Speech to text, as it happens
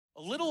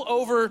A little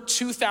over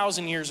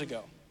 2,000 years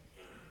ago,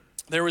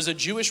 there was a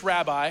Jewish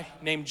rabbi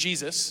named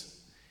Jesus,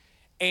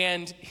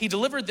 and he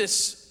delivered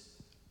this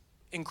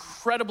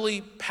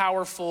incredibly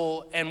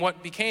powerful and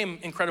what became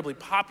incredibly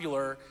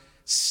popular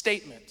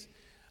statement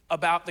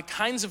about the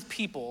kinds of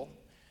people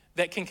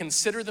that can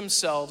consider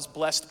themselves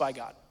blessed by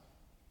God.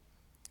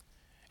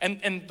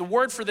 And the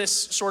word for this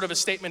sort of a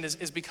statement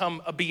is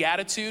become a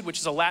beatitude, which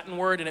is a Latin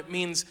word, and it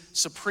means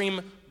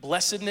supreme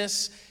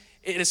blessedness.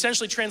 It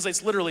essentially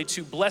translates literally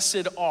to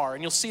blessed are,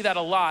 and you'll see that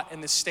a lot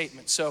in this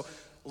statement. So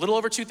a little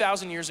over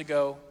 2,000 years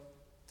ago,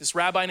 this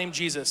rabbi named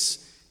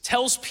Jesus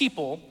tells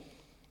people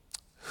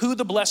who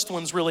the blessed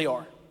ones really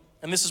are.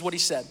 And this is what he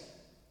said.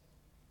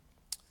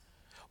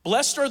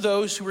 Blessed are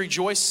those who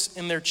rejoice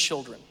in their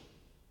children.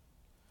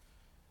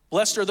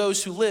 Blessed are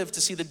those who live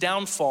to see the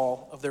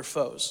downfall of their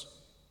foes.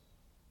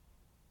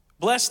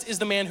 Blessed is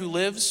the man who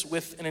lives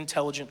with an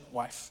intelligent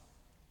wife.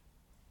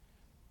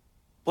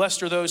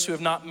 Blessed are those who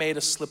have not made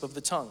a slip of the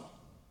tongue.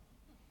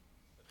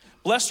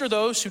 Blessed are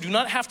those who do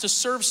not have to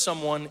serve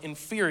someone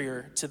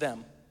inferior to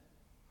them.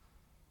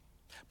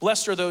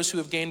 Blessed are those who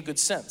have gained good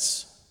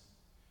sense.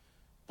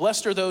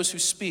 Blessed are those who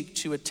speak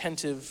to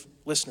attentive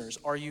listeners.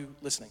 Are you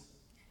listening?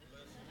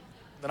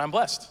 Then I'm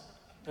blessed.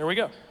 There we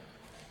go.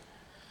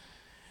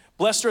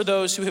 Blessed are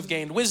those who have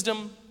gained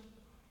wisdom,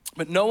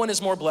 but no one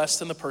is more blessed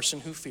than the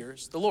person who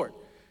fears the Lord.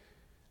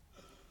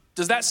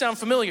 Does that sound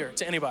familiar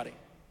to anybody?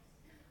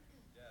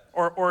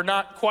 Or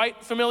not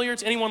quite familiar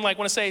to anyone? Like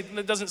want to say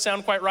that doesn't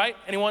sound quite right?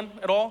 Anyone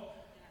at all? All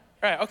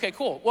right, okay,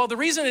 cool. Well, the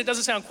reason it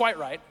doesn't sound quite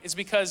right is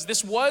because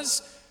this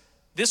was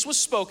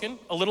spoken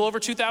a little over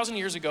 2,000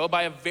 years ago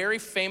by a very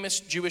famous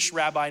Jewish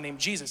rabbi named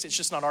Jesus. It's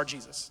just not our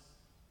Jesus.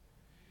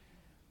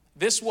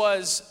 This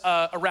was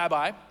a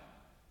rabbi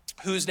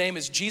whose name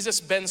is Jesus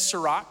ben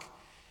Sirach,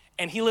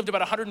 and he lived about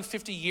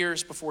 150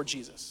 years before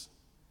Jesus.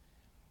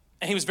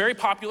 And he was very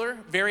popular,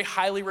 very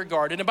highly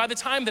regarded. And by the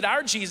time that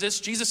our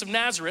Jesus, Jesus of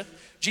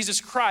Nazareth, Jesus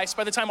Christ,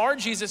 by the time our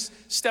Jesus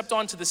stepped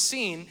onto the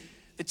scene,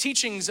 the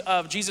teachings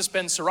of Jesus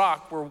ben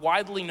Sirach were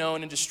widely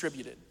known and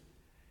distributed.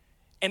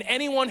 And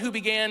anyone who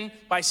began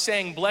by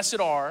saying, blessed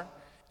are,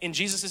 in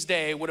Jesus'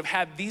 day would have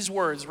had these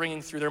words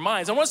ringing through their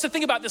minds. I want us to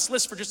think about this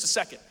list for just a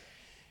second.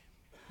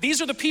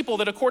 These are the people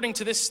that, according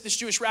to this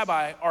Jewish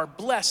rabbi, are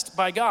blessed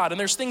by God. And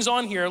there's things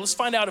on here. Let's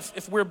find out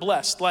if we're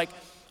blessed. Like,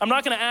 I'm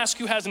not gonna ask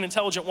who has an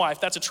intelligent wife.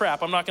 That's a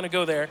trap. I'm not gonna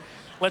go there.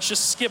 Let's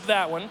just skip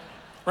that one,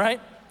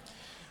 right?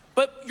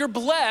 But you're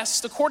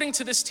blessed, according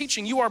to this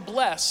teaching, you are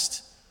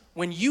blessed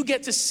when you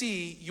get to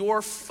see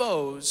your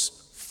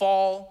foes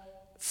fall,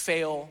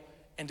 fail,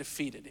 and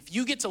defeated. If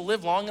you get to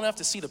live long enough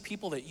to see the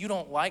people that you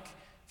don't like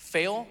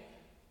fail,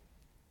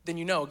 then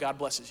you know God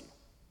blesses you.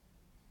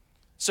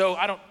 So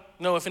I don't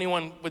know if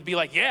anyone would be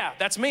like, yeah,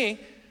 that's me.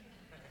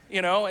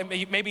 You know,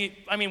 maybe,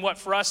 I mean, what,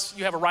 for us,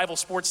 you have a rival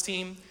sports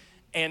team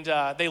and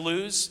they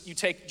lose, you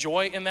take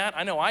joy in that.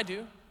 I know I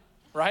do,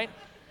 right?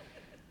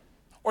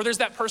 Or there's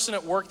that person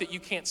at work that you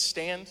can't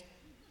stand,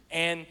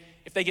 and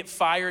if they get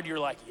fired, you're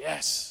like,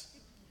 yes,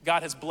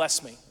 God has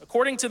blessed me.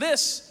 According to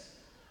this,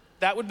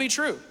 that would be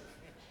true.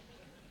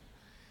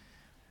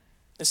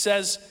 It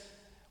says,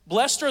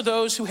 blessed are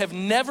those who have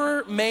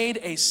never made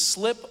a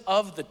slip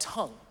of the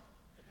tongue.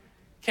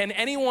 Can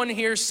anyone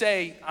here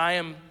say, I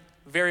am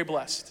very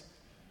blessed,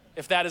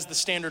 if that is the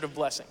standard of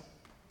blessing?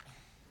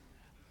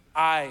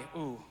 I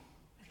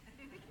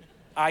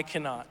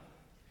cannot.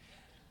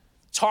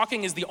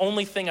 Talking is the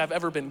only thing I've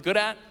ever been good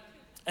at,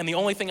 and the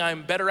only thing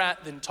I'm better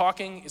at than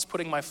talking is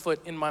putting my foot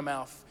in my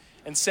mouth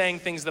and saying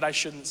things that I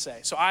shouldn't say.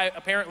 So I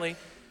apparently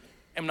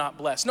am not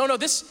blessed.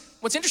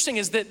 What's interesting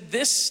is that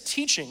this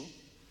teaching,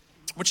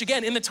 which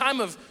again, in the time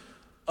of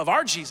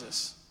our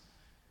Jesus,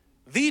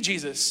 the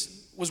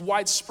Jesus, was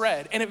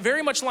widespread, and it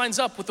very much lines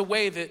up with the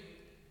way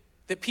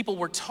that people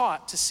were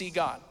taught to see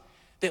God.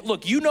 That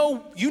look, you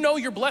know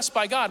you're blessed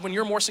by God when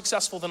you're more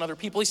successful than other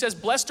people. He says,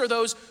 blessed are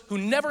those who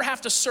never have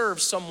to serve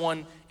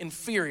someone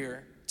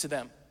inferior to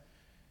them.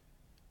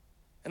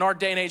 In our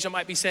day and age, I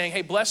might be saying,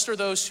 hey, blessed are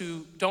those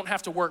who don't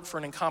have to work for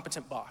an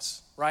incompetent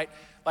boss, right?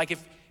 Like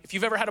if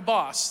you've ever had a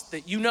boss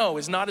that you know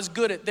is not as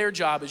good at their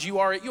job as you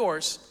are at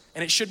yours,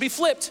 and it should be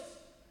flipped.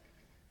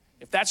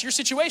 If that's your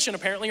situation,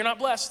 apparently you're not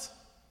blessed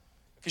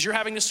because you're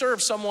having to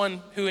serve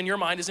someone who in your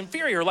mind is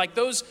inferior. Like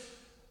those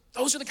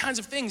are the kinds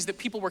of things that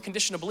people were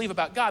conditioned to believe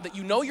about God, that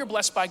you know you're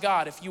blessed by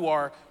God if you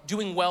are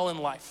doing well in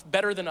life,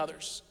 better than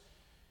others.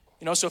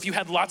 You know, so if you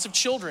had lots of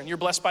children, you're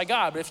blessed by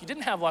God. But if you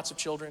didn't have lots of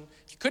children,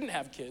 if you couldn't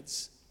have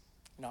kids,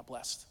 you're not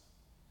blessed.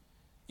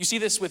 You see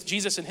this with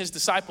Jesus and his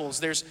disciples.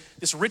 There's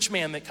this rich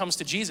man that comes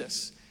to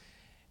Jesus.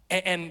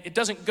 And it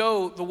doesn't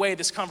go the way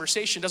this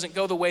conversation doesn't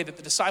go the way that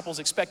the disciples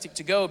expect it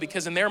to go,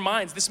 because in their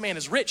minds, this man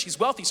is rich, he's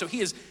wealthy, so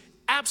he is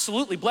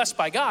absolutely blessed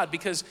by God,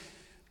 because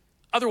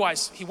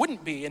otherwise he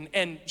wouldn't be.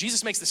 And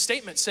Jesus makes the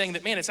statement saying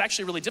that, man, it's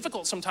actually really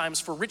difficult sometimes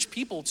for rich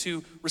people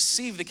to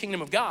receive the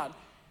kingdom of God.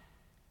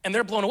 And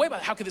they're blown away by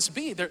it. How could this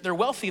be? They're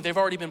wealthy, they've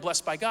already been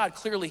blessed by God.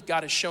 Clearly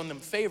God has shown them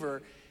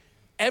favor.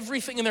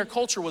 Everything in their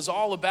culture was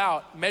all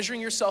about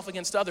measuring yourself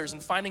against others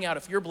and finding out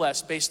if you're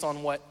blessed based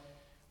on what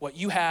what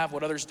you have,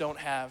 what others don't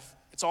have.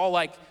 It's all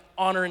like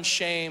honor and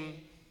shame,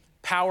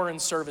 power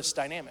and service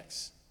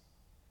dynamics.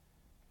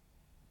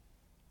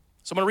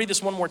 So I'm going to read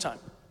this one more time.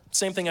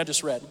 Same thing I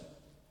just read.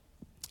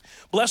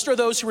 Blessed are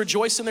those who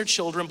rejoice in their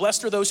children.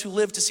 Blessed are those who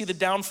live to see the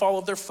downfall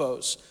of their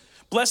foes.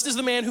 Blessed is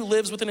the man who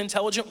lives with an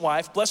intelligent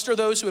wife. Blessed are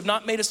those who have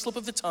not made a slip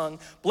of the tongue.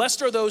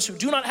 Blessed are those who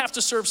do not have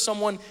to serve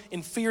someone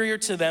inferior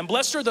to them.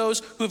 Blessed are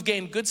those who have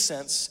gained good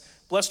sense.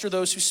 Blessed are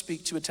those who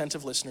speak to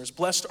attentive listeners.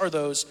 Blessed are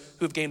those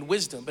who have gained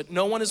wisdom, but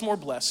no one is more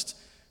blessed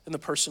than the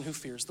person who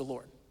fears the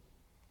Lord.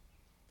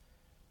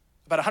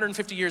 About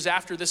 150 years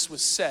after this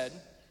was said,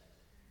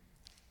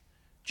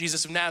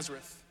 Jesus of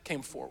Nazareth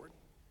came forward.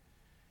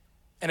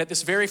 And at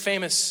this very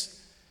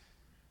famous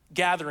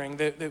gathering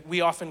that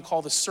we often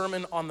call the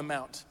Sermon on the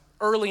Mount,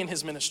 early in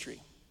his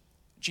ministry,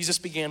 Jesus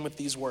began with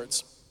these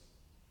words.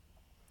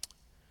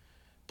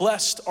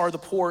 Blessed are the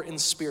poor in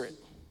spirit,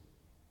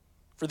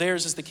 for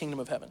theirs is the kingdom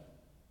of heaven.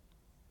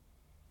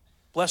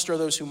 Blessed are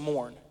those who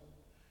mourn,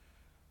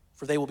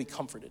 for they will be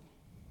comforted.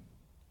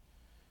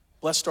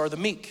 Blessed are the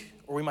meek,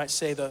 or we might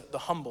say the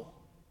humble,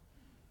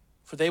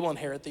 for they will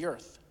inherit the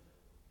earth.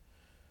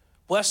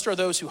 Blessed are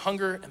those who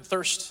hunger and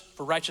thirst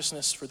for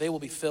righteousness, for they will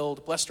be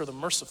filled. Blessed are the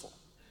merciful,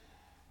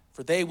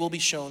 for they will be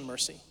shown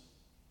mercy.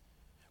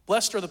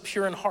 Blessed are the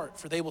pure in heart,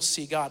 for they will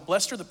see God.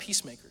 Blessed are the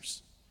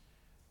peacemakers,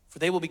 for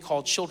they will be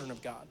called children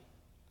of God.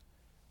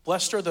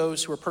 Blessed are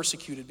those who are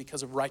persecuted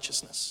because of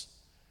righteousness,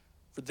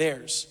 for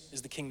theirs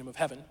is the kingdom of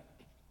heaven.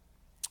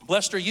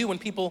 Blessed are you when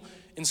people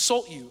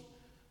insult you,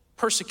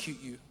 persecute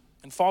you,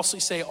 and falsely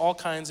say all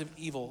kinds of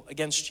evil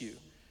against you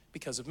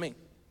because of me.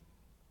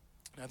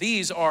 Now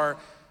these are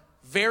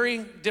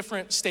very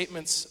different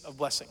statements of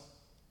blessing.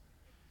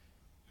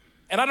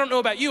 And I don't know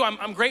about you,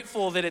 I'm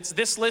grateful that it's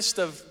this list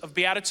of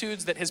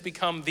Beatitudes that has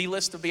become the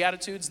list of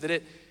Beatitudes, that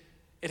it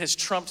has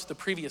trumped the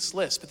previous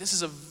list. But this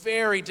is a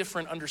very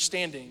different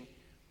understanding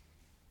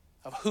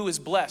of who is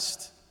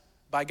blessed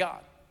by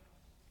God.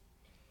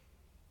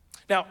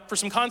 Now, for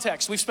some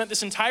context, we've spent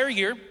this entire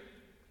year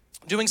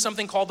doing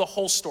something called the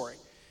whole story.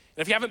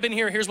 And if you haven't been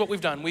here, here's what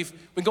we've done. We've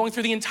been going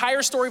through the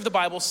entire story of the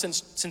Bible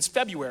since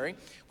February.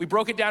 We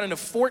broke it down into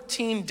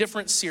 14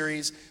 different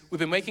series. We've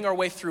been making our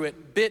way through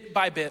it bit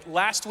by bit.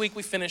 Last week,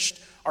 we finished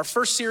our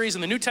first series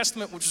in the New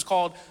Testament, which is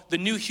called The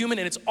New Human,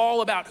 and it's all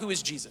about who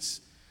is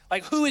Jesus.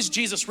 Like, who is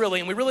Jesus really?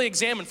 And we really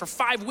examined for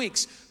 5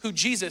 weeks who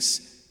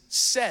Jesus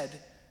said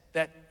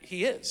that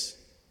he is.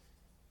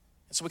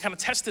 And so we kind of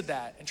tested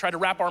that and tried to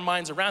wrap our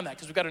minds around that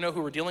because we've got to know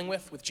who we're dealing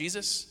with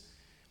Jesus.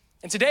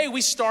 And today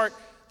we start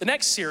the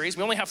next series.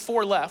 We only have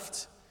 4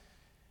 left.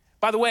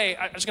 By the way,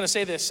 I'm just going to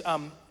say this.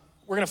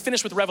 We're going to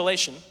finish with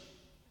Revelation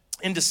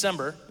in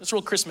December. It's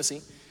real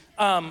Christmassy.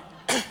 And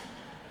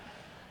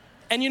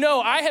you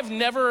know, I have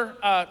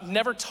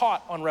never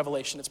taught on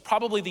Revelation. It's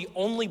probably the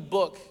only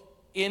book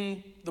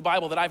in the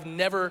Bible that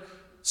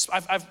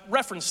I've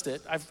referenced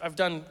it. I've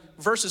done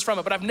verses from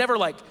it, but I've never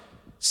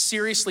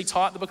seriously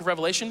taught the book of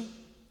Revelation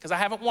because I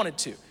haven't wanted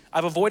to.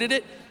 I've avoided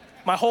it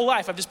my whole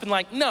life. I've just been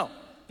like, no,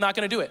 not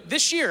going to do it.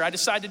 This year, I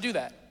decided to do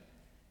that.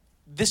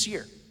 This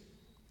year.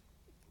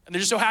 And there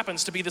just so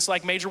happens to be this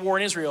major war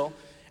in Israel.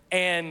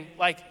 And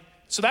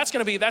so that's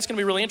going to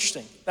be really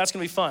interesting. That's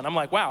going to be fun. I'm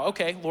like, wow,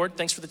 okay, Lord,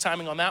 thanks for the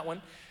timing on that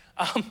one.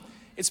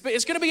 It's going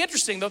to be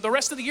interesting. The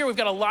rest of the year, we've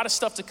got a lot of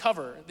stuff to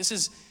cover.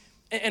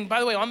 And by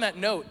the way, on that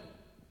note,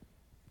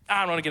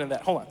 I don't want to get into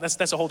that. Hold on,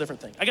 that's a whole different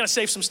thing. I got to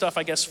save some stuff,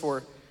 I guess,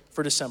 for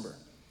December.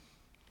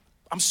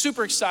 I'm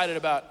super excited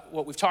about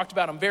what we've talked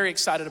about. I'm very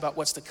excited about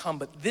what's to come.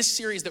 But this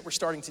series that we're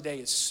starting today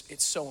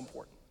it's so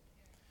important.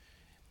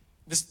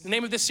 The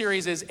name of this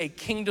series is A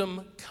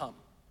Kingdom Come.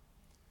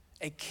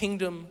 A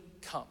Kingdom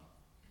Come.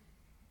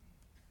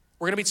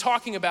 We're going to be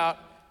talking about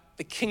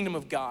the kingdom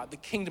of God, the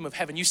kingdom of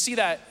heaven. You see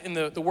that in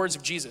the words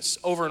of Jesus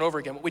over and over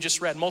again. What we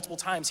just read, multiple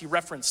times he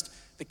referenced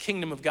the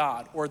kingdom of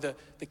God or the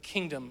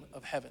kingdom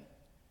of heaven.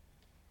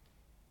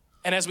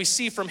 And as we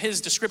see from his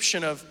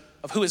description of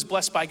who is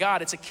blessed by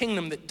God, it's a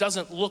kingdom that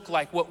doesn't look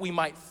like what we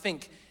might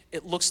think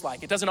it looks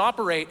like. It doesn't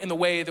operate in the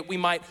way that we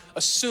might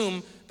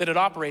assume that it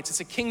operates. It's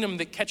a kingdom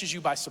that catches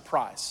you by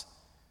surprise.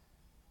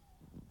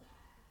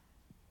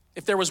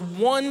 If there was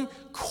one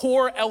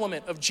core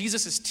element of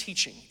Jesus'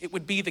 teaching, it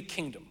would be the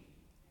kingdom.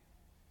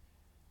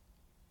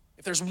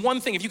 If there's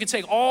one thing, if you could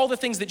take all the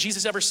things that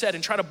Jesus ever said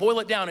and try to boil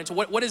it down into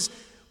what is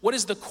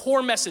the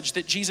core message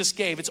that Jesus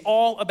gave, it's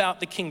all about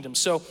the kingdom.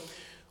 So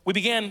we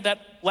began that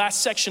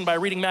last section by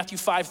reading Matthew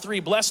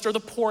 5:3. Blessed are the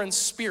poor in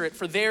spirit,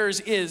 for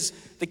theirs is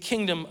the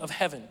kingdom of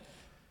heaven.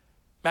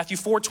 Matthew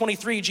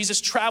 4:23,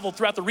 Jesus traveled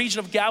throughout the region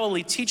of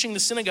Galilee, teaching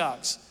the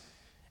synagogues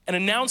and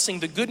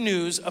announcing the good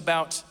news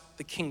about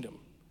the kingdom.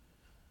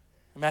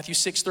 In Matthew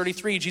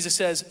 6:33, Jesus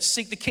says,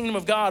 seek the kingdom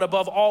of God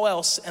above all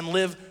else and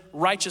live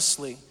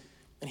righteously,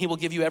 and he will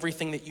give you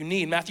everything that you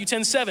need. Matthew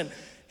 10:7,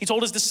 he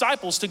told his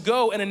disciples to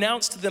go and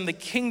announce to them the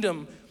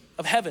kingdom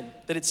of heaven,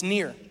 that it's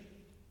near.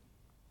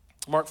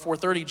 Mark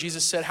 4:30,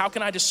 Jesus said, how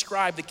can I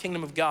describe the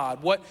kingdom of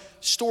God? What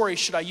story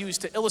should I use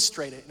to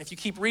illustrate it? And if you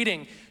keep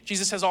reading,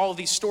 Jesus has all of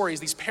these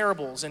stories, these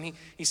parables, and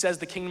he says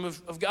the kingdom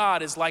of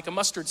God is like a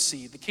mustard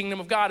seed. The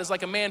kingdom of God is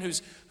like a man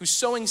who's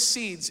sowing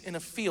seeds in a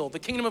field. The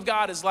kingdom of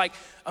God is like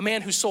a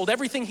man who sold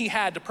everything he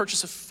had to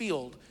purchase a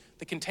field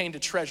that contained a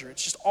treasure.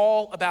 It's just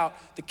all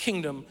about the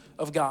kingdom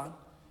of God.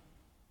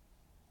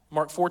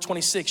 Mark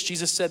 4:26,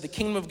 Jesus said the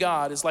kingdom of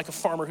God is like a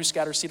farmer who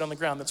scatters seed on the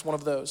ground. That's one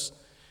of those.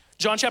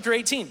 John chapter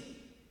 18.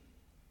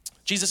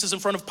 Jesus is in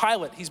front of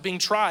Pilate. He's being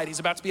tried. He's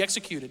about to be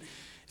executed.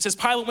 It says,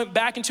 Pilate went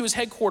back into his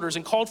headquarters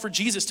and called for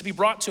Jesus to be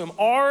brought to him.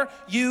 Are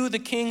you the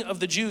king of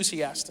the Jews?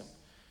 He asked him.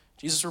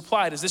 Jesus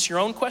replied, is this your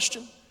own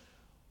question?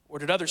 Or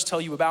did others tell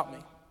you about me?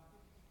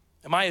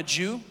 Am I a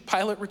Jew?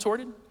 Pilate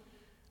retorted.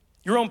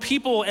 Your own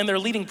people and their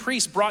leading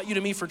priests brought you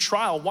to me for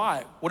trial.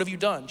 Why? What have you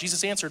done?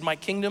 Jesus answered, my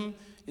kingdom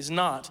is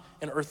not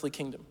an earthly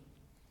kingdom.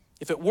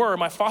 If it were,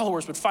 my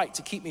followers would fight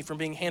to keep me from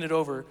being handed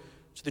over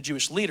to the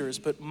Jewish leaders,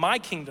 but my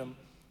kingdom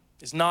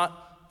is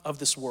not of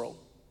this world.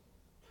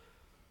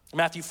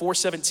 Matthew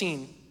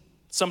 4:17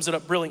 sums it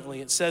up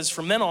brilliantly. It says,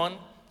 from then on,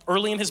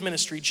 early in his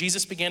ministry,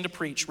 Jesus began to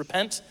preach,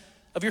 repent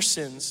of your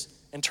sins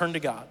and turn to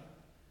God,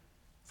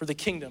 for the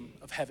kingdom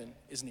of heaven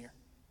is near.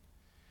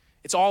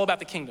 It's all about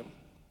the kingdom.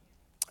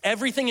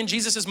 Everything in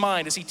Jesus'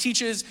 mind as he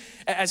teaches,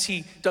 as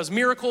he does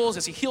miracles,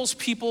 as he heals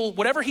people,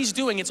 whatever he's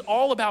doing, it's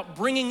all about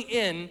bringing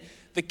in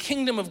the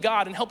kingdom of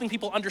God and helping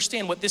people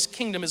understand what this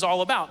kingdom is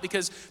all about.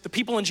 Because the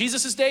people in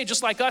Jesus' day,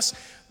 just like us,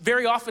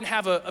 very often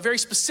have a very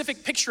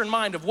specific picture in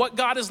mind of what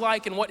God is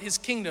like and what his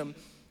kingdom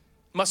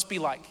must be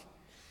like.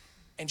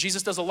 And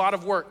Jesus does a lot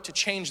of work to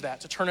change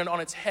that, to turn it on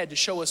its head, to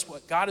show us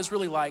what God is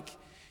really like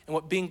and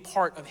what being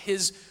part of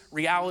his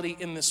reality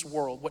in this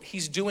world, what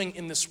he's doing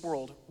in this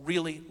world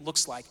really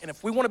looks like. And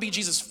if we want to be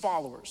Jesus'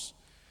 followers,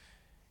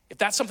 if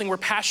that's something we're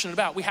passionate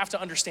about, we have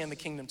to understand the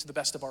kingdom to the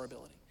best of our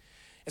ability.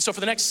 And so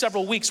for the next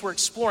several weeks, we're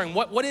exploring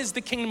what is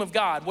the kingdom of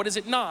God? What is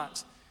it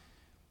not?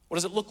 What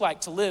does it look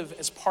like to live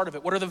as part of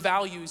it? What are the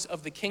values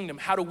of the kingdom?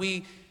 How do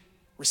we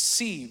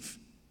receive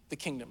the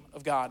kingdom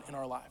of God in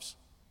our lives?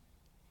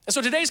 And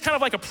so today's kind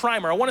of like a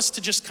primer. I want us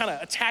to just kind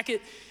of attack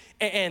it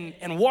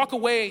and walk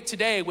away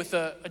today with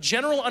a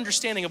general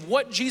understanding of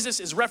what Jesus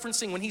is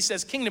referencing when he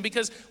says kingdom,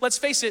 because let's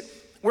face it,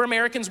 we're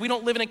Americans, we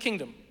don't live in a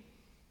kingdom.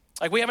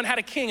 Like, we haven't had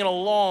a king in a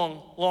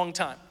long, long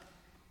time.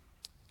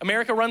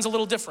 America runs a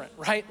little different,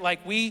 right?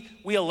 Like, we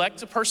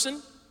elect a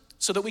person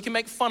so that we can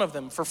make fun of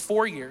them for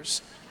 4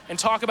 years and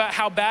talk about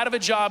how bad of a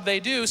job they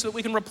do so that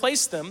we can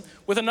replace them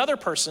with another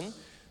person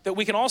that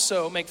we can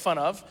also make fun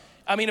of.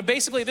 I mean,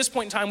 basically at this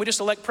point in time, we just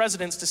elect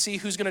presidents to see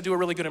who's gonna do a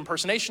really good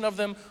impersonation of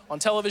them on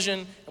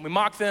television, and we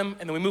mock them,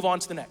 and then we move on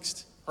to the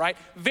next, right?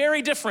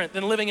 Very different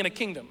than living in a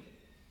kingdom,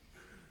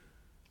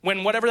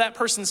 when whatever that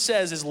person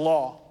says is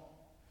law,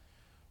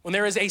 when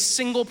there is a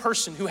single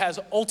person who has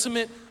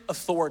ultimate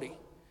authority,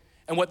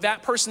 and what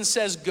that person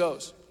says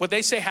goes. What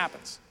they say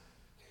happens.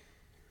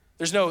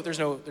 There's no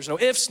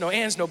ifs, no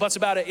ands, no buts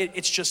about it.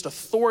 It's just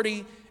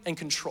authority and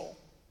control.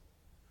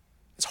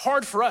 It's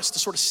hard for us to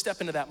sort of step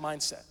into that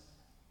mindset.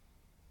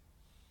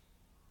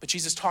 But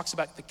Jesus talks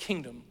about the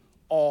kingdom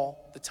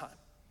all the time.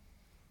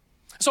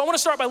 So I want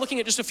to start by looking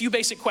at just a few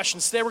basic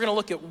questions. Today we're going to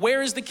look at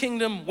where is the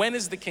kingdom, when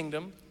is the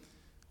kingdom,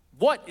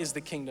 what is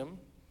the kingdom,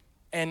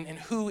 and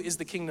who is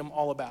the kingdom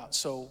all about.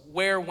 So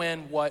where,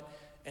 when, what,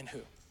 and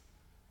who.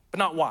 But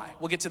not why.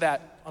 We'll get to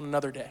that on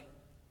another day.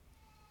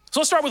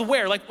 So let's start with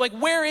where. Like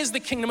where is the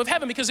kingdom of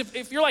heaven? Because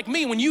if you're like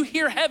me, when you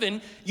hear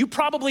heaven, you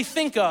probably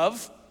think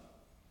of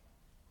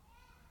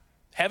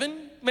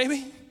heaven,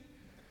 maybe?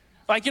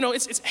 Like,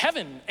 it's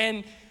heaven.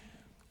 And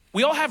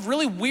we all have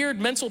really weird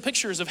mental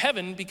pictures of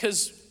heaven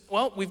because,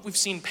 well, we've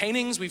seen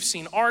paintings, we've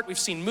seen art, we've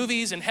seen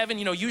movies. And heaven,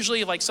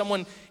 usually like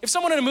if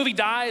someone in a movie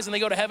dies and they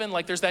go to heaven,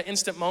 like there's that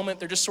instant moment,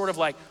 they're just sort of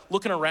like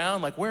looking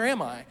around, like, where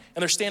am I?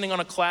 And they're standing on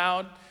a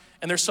cloud.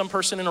 And there's some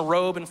person in a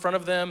robe in front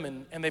of them,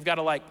 and they've got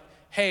to like,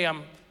 hey,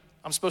 I'm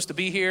supposed to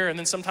be here. And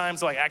then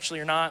sometimes they're like, actually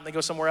you're not, and they go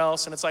somewhere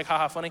else, and it's like,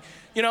 haha, funny.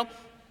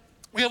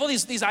 We have all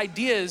these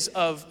ideas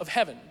of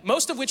heaven,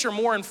 most of which are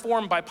more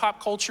informed by pop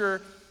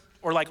culture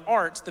or like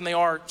art than they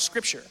are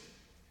scripture.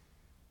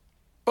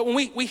 But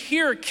when we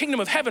hear kingdom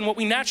of heaven, what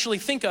we naturally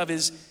think of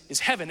is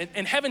heaven.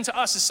 And heaven to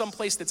us is some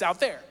place that's out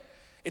there.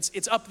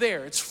 It's up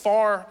there, it's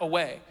far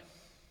away.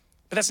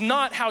 But that's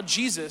not how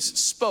Jesus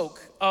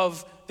spoke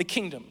of the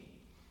kingdom.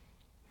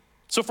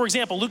 So for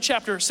example, Luke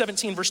chapter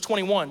 17, verse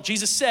 21,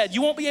 Jesus said,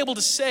 you won't be able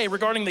to say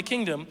regarding the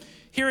kingdom,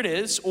 here it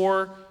is,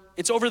 or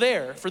it's over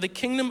there, for the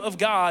kingdom of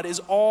God is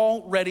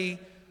already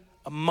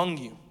among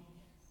you.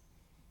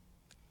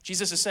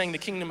 Jesus is saying the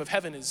kingdom of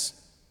heaven it's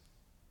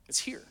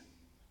here.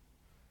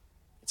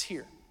 It's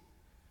here.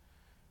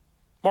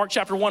 Mark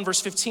chapter 1, verse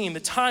 15,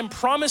 the time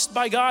promised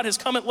by God has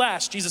come at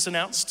last, Jesus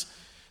announced.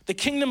 The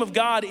kingdom of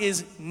God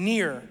is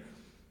near.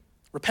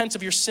 Repent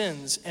of your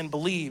sins and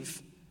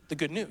believe the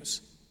good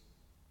news.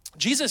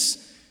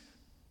 Jesus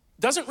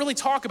doesn't really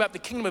talk about the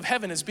kingdom of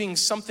heaven as being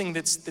something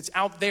that's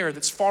out there,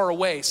 that's far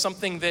away,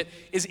 something that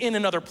is in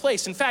another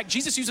place. In fact,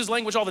 Jesus uses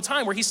language all the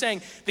time where he's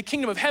saying the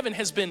kingdom of heaven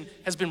has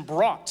been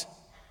brought.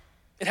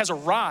 It has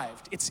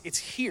arrived. It's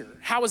here.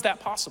 How is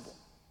that possible?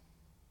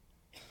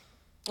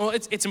 Well,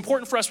 it's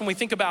important for us when we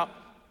think about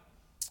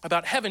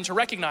heaven to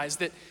recognize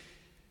that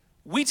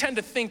we tend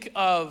to think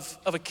of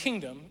a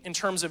kingdom in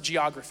terms of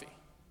geography,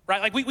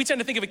 right? Like we tend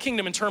to think of a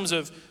kingdom in terms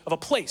of a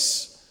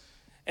place.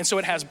 And so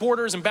it has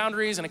borders and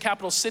boundaries and a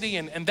capital city,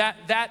 and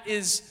that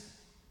is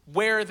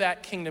where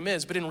that kingdom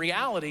is. But in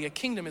reality, a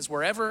kingdom is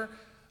wherever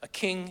a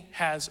king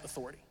has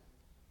authority.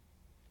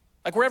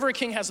 Like wherever a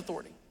king has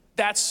authority,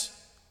 that's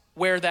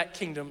where that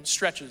kingdom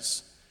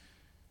stretches.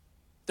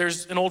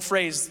 There's an old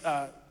phrase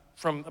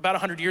from about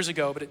 100 years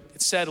ago, but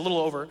it said a little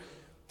over,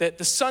 that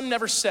the sun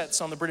never sets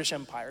on the British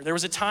Empire. There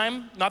was a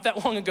time not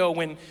that long ago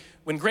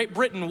when Great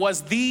Britain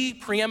was the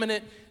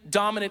preeminent,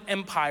 dominant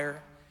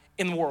empire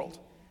in the world.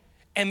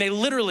 And they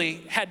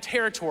literally had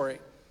territory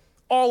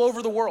all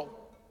over the world,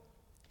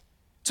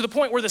 to the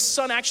point where the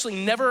sun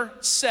actually never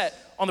set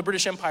on the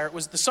British Empire.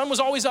 The sun was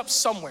always up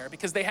somewhere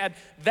because they had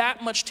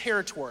that much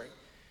territory.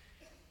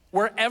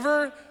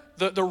 Wherever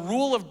the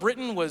rule of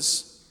Britain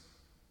was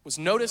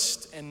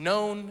noticed and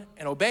known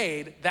and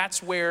obeyed,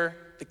 that's where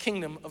the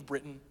kingdom of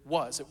Britain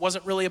was. It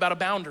wasn't really about a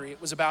boundary.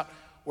 It was about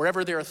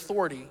wherever their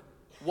authority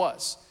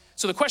was.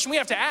 So the question we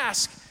have to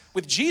ask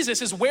with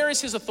Jesus is, where is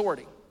his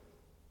authority?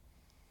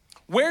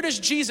 Where does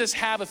Jesus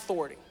have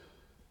authority?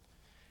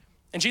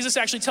 And Jesus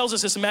actually tells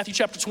us this in Matthew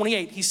chapter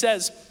 28. He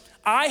says,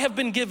 I have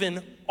been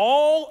given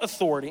all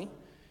authority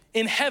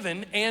in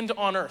heaven and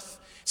on earth.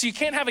 So you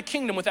can't have a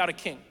kingdom without a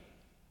king.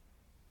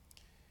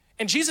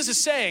 And Jesus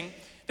is saying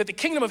that the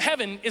kingdom of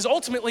heaven is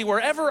ultimately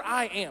wherever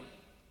I am.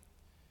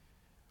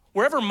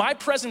 Wherever my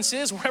presence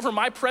is, wherever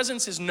my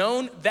presence is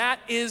known, that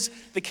is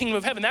the kingdom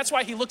of heaven. That's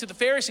why he looked at the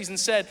Pharisees and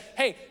said,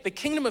 hey, the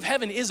kingdom of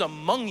heaven is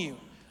among you.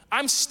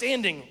 I'm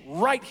standing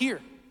right here.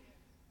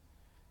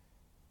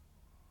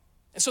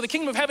 And so the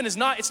kingdom of heaven it's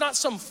not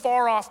some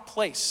far off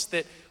place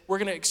that we're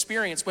gonna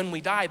experience when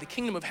we die. The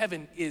kingdom of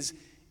heaven is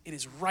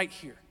right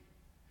here.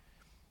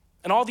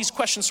 And all these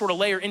questions sort of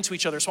layer into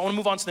each other. So I wanna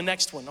move on to the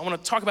next one. I wanna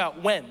talk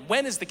about when.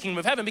 When is the kingdom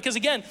of heaven? Because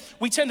again,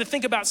 we tend to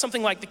think about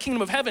something like the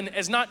kingdom of heaven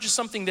as not just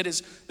something that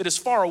is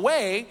far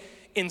away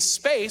in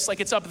space, like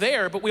it's up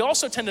there, but we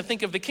also tend to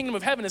think of the kingdom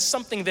of heaven as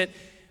something that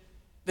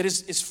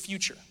is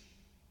future.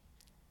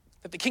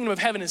 That the kingdom of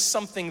heaven is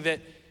something that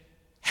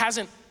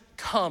hasn't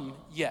come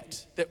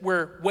yet, that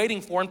we're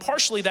waiting for, and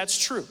partially that's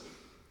true.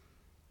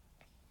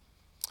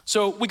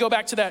 So we go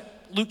back to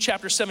that Luke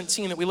chapter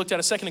 17 that we looked at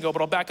a second ago,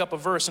 but I'll back up a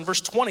verse. In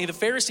verse 20, the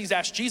Pharisees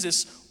asked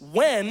Jesus,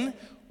 when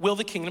will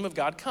the kingdom of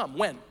God come?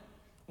 When?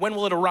 When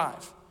will it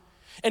arrive?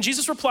 And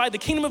Jesus replied, the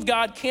kingdom of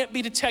God can't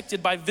be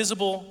detected by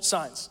visible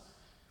signs.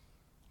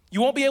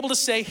 You won't be able to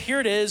say,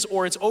 here it is,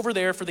 or it's over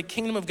there, for the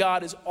kingdom of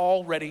God is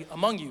already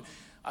among you.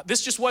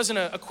 This just wasn't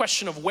a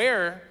question of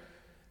where.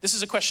 This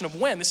is a question of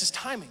when. This is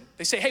timing.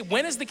 They say, hey,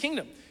 when is the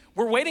kingdom?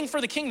 We're waiting for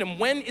the kingdom.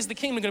 When is the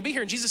kingdom going to be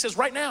here? And Jesus says,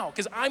 right now,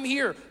 because I'm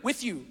here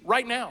with you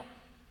right now.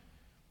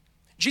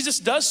 Jesus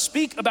does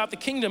speak about the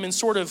kingdom in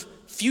sort of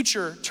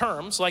future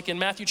terms, like in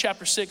Matthew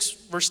chapter 6,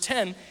 verse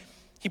 10,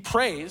 he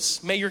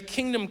prays, may your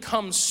kingdom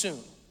come soon,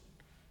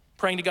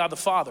 praying to God the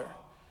Father.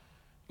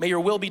 May your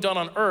will be done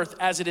on earth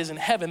as it is in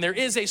heaven. There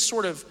is a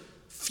sort of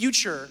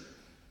future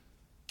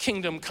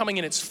kingdom coming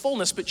in its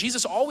fullness, but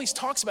Jesus always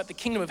talks about the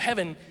kingdom of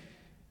heaven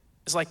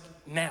as like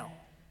now.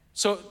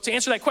 So to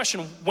answer that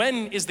question,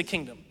 when is the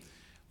kingdom?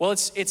 Well,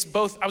 it's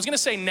both. I was gonna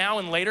say now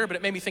and later, but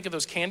it made me think of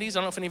those candies. I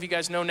don't know if any of you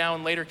guys know now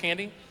and later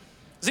candy.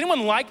 Does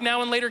anyone like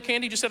now and later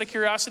candy, just out of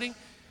curiosity?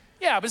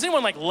 Yeah, but does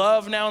anyone like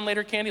love now and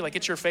later candy? Like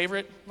it's your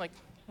favorite? Like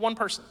one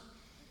person.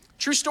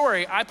 True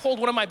story, I pulled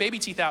one of my baby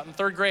teeth out in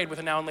 3rd grade with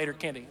a now and later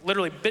candy.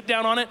 Literally bit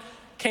down on it,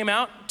 came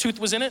out, tooth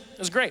was in it. It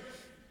was great.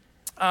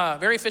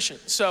 Very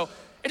efficient. So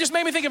it just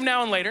made me think of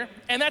now and later,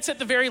 and that's at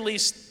the very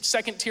least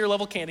 2nd tier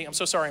level candy. I'm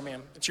so sorry,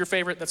 man. It's your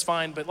favorite, that's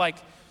fine, but like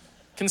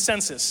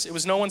consensus. It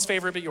was no one's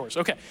favorite but yours.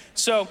 Okay,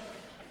 so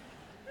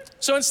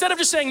instead of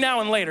just saying now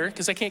and later,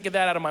 because I can't get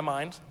that out of my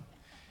mind,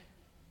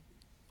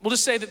 we'll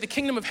just say that the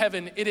kingdom of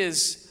heaven, it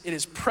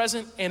is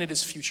present and it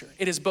is future.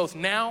 It is both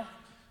now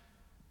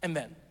and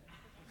then.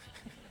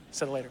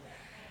 Instead of later.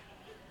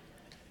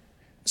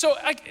 So,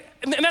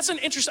 and that's an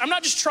interesting, I'm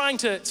not just trying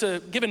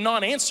to give a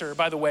non-answer,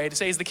 by the way, to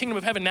say, is the kingdom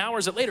of heaven now or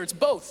is it later? It's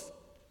both.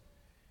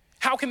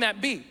 How can that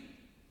be?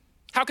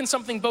 How can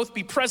something both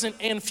be present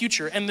and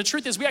future? And the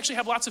truth is, we actually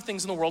have lots of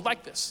things in the world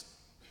like this.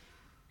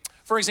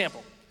 For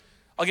example,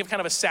 I'll give kind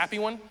of a sappy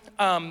one.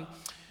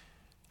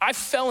 I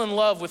fell in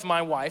love with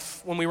my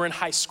wife when we were in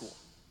high school,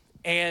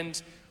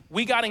 and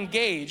we got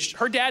engaged.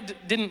 Her dad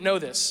didn't know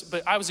this,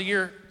 but I was a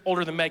year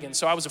older than Megan,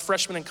 so I was a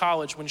freshman in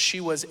college when she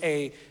was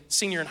a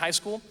senior in high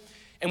school.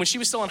 And when she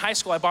was still in high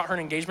school, I bought her an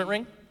engagement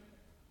ring,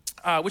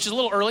 which is a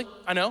little early,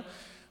 I know,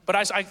 but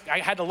I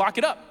had to lock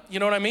it up. You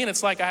know what I mean?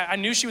 It's like I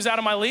knew she was out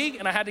of my league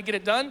and I had to get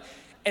it done.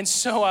 And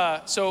so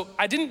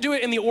I didn't do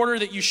it in the order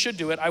that you should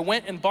do it. I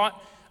went and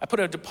bought I put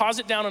a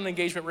deposit down on an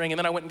engagement ring, and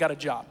then I went and got a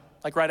job,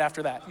 like right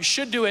after that. You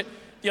should do it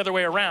the other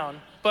way around,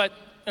 but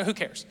who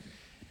cares?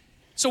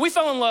 So we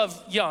fell in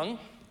love young,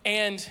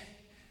 and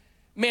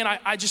man,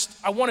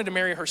 I wanted to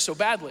marry her so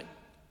badly.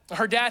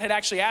 Her dad had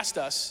actually asked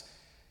us,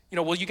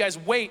 will you guys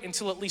wait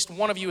until at least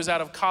one of you is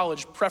out of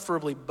college,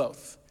 preferably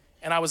both?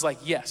 And I was like,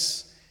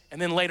 yes.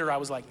 And then later I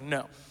was like,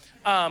 no.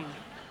 And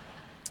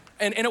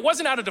it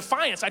wasn't out of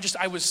defiance.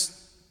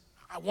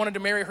 I wanted to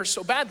marry her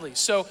so badly.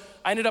 So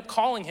I ended up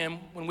calling him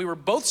when we were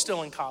both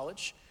still in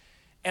college,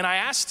 and I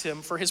asked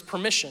him for his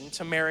permission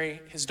to marry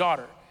his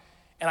daughter.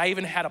 And I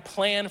even had a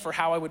plan for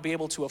how I would be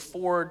able to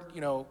afford,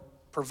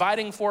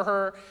 providing for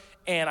her.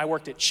 And I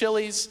worked at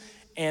Chili's,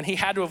 and he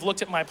had to have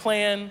looked at my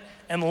plan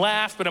and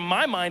laughed, but in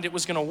my mind, it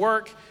was gonna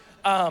work.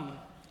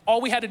 All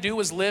we had to do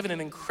was live in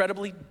an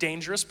incredibly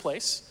dangerous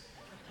place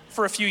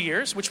for a few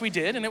years, which we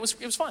did, and it was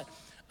fine.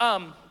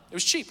 It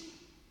was cheap.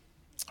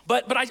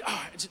 But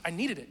I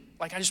needed it.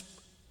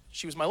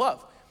 She was my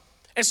love.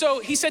 And so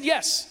he said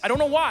yes. I don't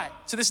know why.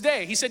 To this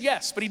day, he said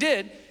yes, but he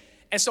did.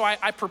 And so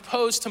I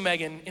proposed to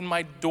Megan in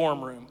my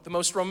dorm room, the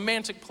most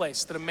romantic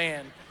place that a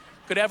man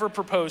could ever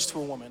propose to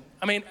a woman.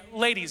 I mean,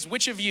 ladies,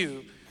 which of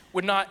you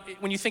would not,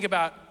 when you think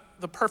about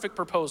the perfect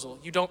proposal,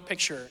 you don't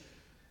picture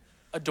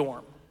a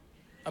dorm,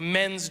 a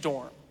men's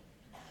dorm?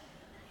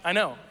 I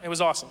know, it was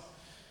awesome.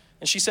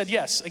 And she said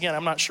yes. Again,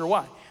 I'm not sure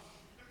why.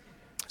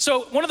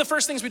 So one of the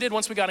first things we did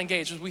once we got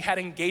engaged was we had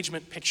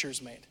engagement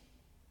pictures made.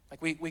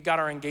 We got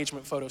our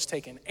engagement photos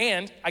taken.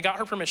 And I got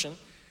her permission.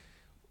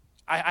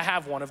 I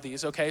have one of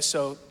these, okay?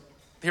 So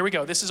here we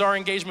go. This is our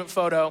engagement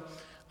photo.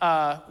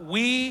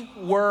 We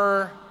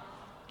were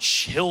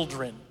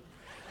children.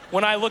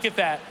 When I look at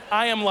that,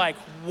 I am like,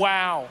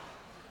 wow.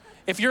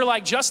 If you're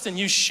like, Justin,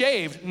 you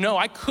shaved. No,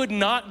 I could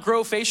not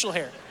grow facial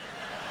hair.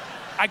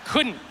 I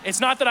couldn't. It's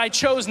not that I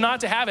chose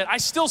not to have it. I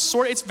still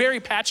it's very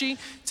patchy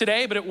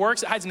today, but it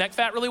works. It hides neck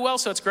fat really well,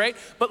 so it's great.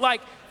 But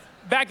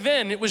back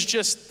then, it was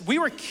just, we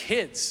were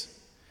kids.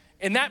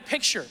 In that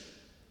picture,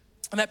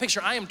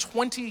 I am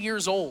 20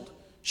 years old.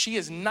 She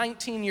is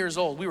 19 years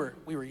old. We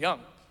were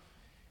young.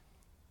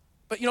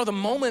 But the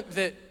moment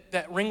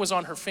that ring was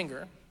on her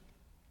finger,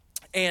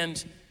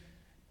 and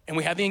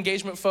we had the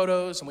engagement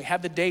photos, and we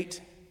had the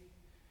date,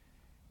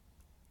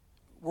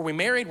 were we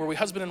married? Were we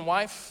husband and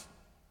wife?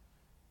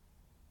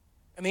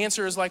 And the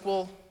answer is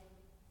well,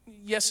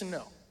 yes and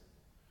no.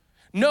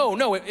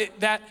 No,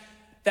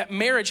 that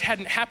marriage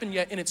hadn't happened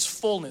yet in its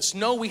fullness.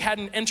 No, we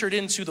hadn't entered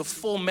into the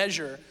full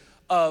measure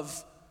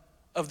of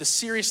the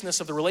seriousness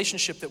of the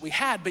relationship that we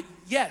had. But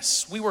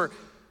yes, we were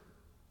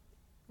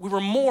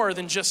more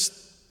than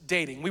just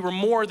dating. We were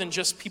more than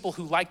just people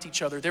who liked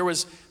each other. There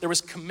was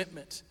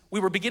commitment. We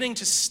were beginning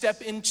to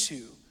step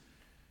into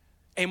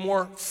a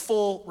more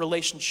full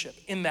relationship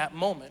in that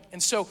moment.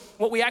 And so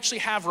what we actually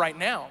have right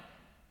now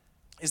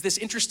is this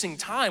interesting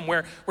time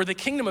where the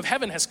kingdom of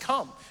heaven has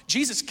come.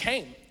 Jesus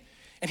came,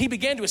 and he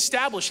began to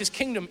establish his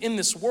kingdom in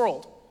this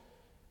world.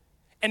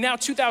 And now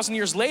 2,000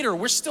 years later,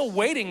 we're still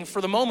waiting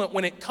for the moment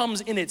when it comes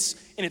in its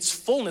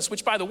fullness,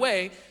 which, by the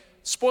way,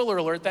 spoiler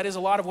alert, that is a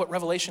lot of what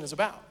Revelation is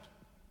about.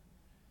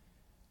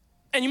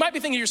 And you might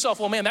be thinking to yourself,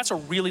 well, man, that's a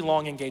really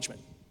long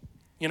engagement.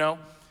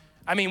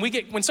 I mean,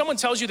 when someone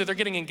tells you that they're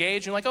getting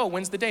engaged, you're like, oh,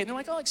 when's the date? And they're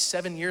like, oh,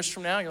 7 years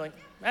from now. You're like,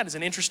 that is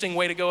an interesting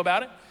way to go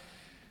about it.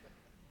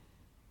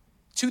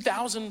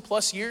 2,000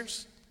 plus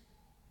years.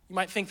 You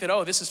might think that,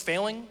 oh, this is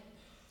failing.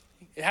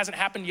 It hasn't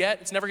happened yet.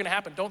 It's never going to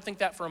happen. Don't think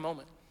that for a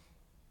moment.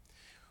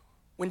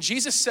 When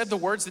Jesus said the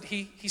words that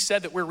he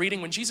said that we're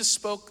reading, when Jesus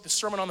spoke the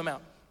Sermon on the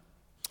Mount,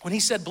 when he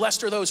said,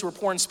 blessed are those who are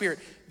poor in spirit,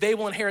 they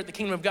will inherit the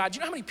kingdom of God. Do you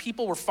know how many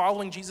people were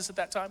following Jesus at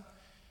that time?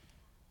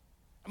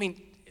 I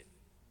mean,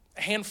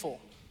 a handful,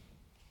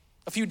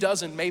 a few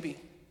dozen maybe.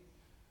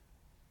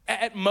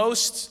 At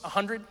most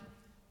 100.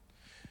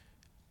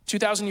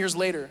 2,000 years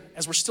later,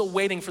 as we're still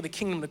waiting for the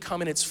kingdom to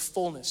come in its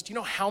fullness, do you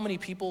know how many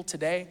people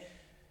today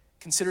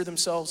consider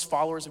themselves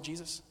followers of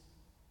Jesus?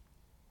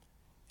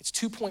 It's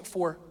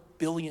 2.4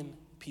 billion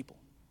people.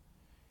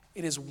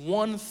 It is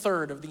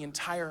 1/3 of the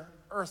entire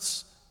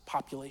Earth's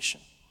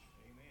population.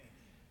 Amen.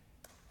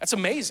 That's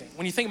amazing.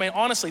 When you think about it,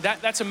 honestly,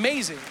 that's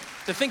amazing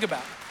to think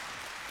about.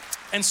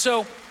 And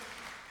so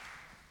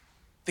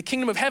the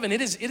kingdom of heaven,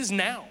 it is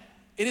now.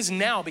 It is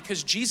now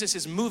because Jesus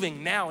is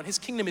moving now and his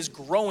kingdom is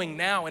growing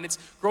now, and it's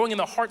growing in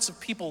the hearts of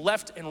people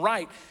left and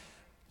right.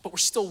 But we're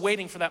still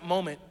waiting for that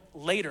moment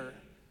later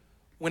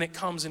when it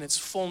comes in its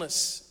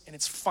fullness and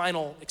its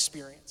final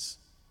experience.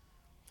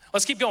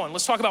 Let's keep going.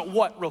 Let's talk about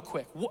what real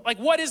quick.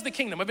 What is the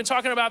kingdom? I've been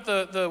talking about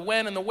the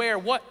when and the where.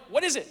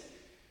 What is it?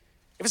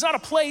 If it's not a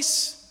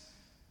place,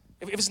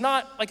 if it's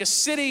not like a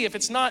city, if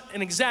it's not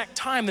an exact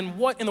time, then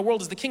what in the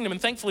world is the kingdom?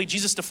 And thankfully,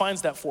 Jesus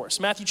defines that for us.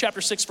 Matthew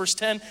chapter 6, verse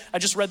 10. I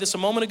just read this a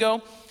moment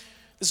ago.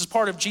 This is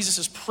part of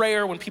Jesus'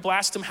 prayer when people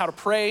asked him how to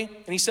pray.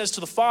 And he says to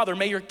the Father,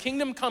 may your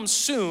kingdom come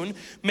soon.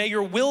 May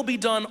your will be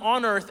done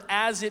on earth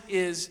as it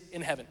is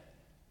in heaven.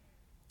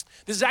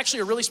 This is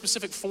actually a really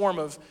specific form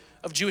of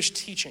Jewish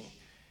teaching.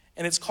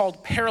 And it's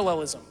called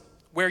parallelism,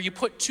 where you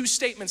put two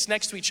statements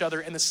next to each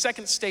other and the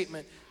second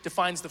statement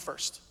defines the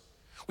first.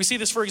 We see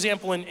this, for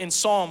example, in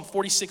Psalm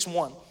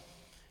 46:1. It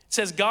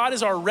says, God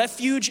is our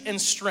refuge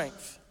and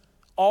strength,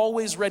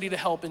 always ready to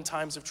help in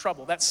times of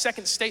trouble. That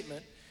second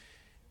statement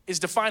is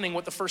defining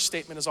what the first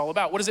statement is all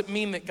about. What does it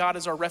mean that God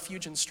is our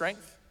refuge and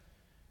strength?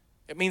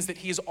 It means that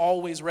he is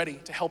always ready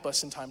to help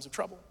us in times of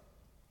trouble.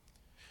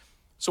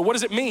 So what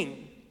does it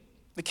mean?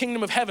 The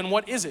kingdom of heaven,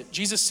 what is it?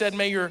 Jesus said,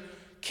 may your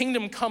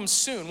kingdom come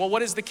soon. Well,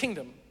 what is the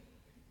kingdom?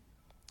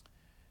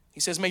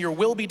 He says, may your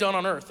will be done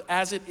on earth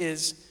as it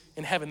is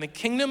in heaven. The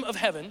kingdom of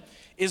heaven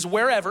is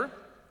wherever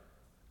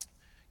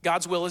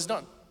God's will is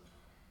done.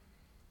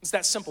 It's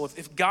that simple.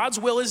 If God's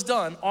will is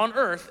done on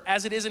earth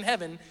as it is in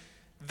heaven,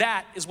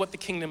 that is what the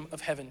kingdom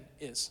of heaven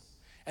is.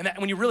 And that,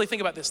 when you really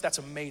think about this, that's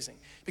amazing.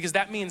 Because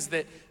that means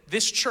that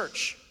this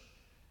church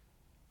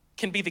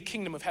can be the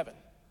kingdom of heaven,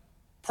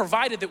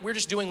 provided that we're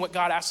just doing what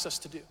God asks us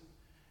to do.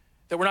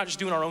 That we're not just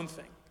doing our own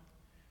thing,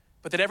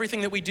 but that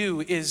everything that we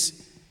do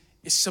is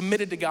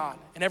submitted to God.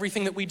 And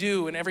everything that we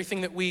do and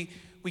everything that we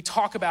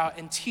talk about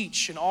and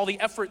teach and all the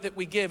effort that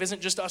we give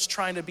isn't just us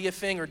trying to be a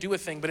thing or do a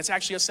thing, but it's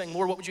actually us saying,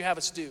 Lord, what would you have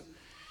us do?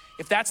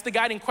 If that's the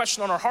guiding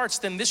question on our hearts,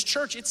 then this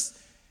church,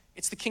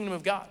 it's the kingdom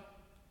of God.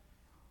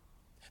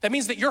 That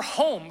means that your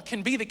home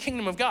can be the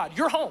kingdom of God.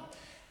 Your home,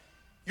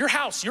 your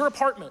house, your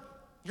apartment,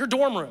 your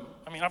dorm room.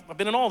 I mean, I've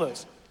been in all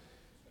those.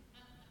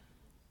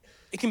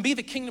 It can be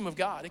the kingdom of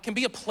God. It can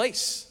be a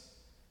place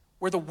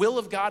where the will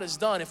of God is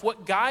done. If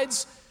what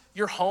guides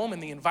your home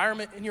and the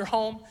environment in your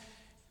home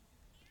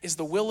is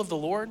the will of the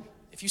Lord,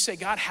 if you say,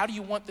 God, how do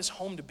you want this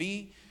home to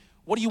be?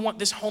 What do you want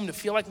this home to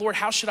feel like? Lord,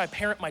 how should I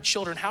parent my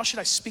children? How should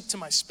I speak to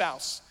my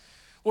spouse?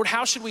 Lord,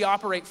 how should we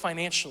operate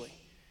financially?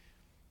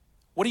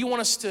 What do you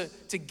want us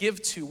to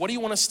give to? What do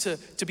you want us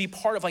to be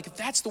part of? Like, if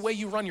that's the way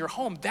you run your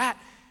home, that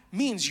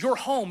means your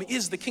home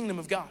is the kingdom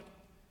of God.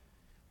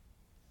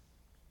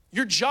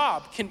 Your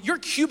your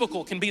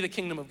cubicle can be the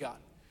kingdom of God.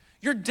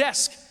 Your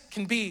desk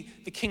can be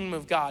the kingdom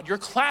of God. Your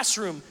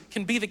classroom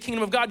can be the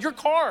kingdom of God. Your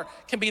car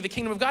can be the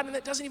kingdom of God. And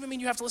that doesn't even mean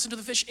you have to listen to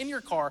the fish in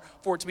your car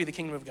for it to be the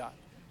kingdom of God.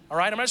 All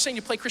right, I'm not saying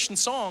you play Christian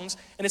songs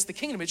and it's the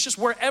kingdom. It's just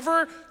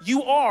wherever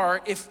you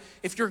are,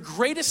 if your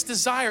greatest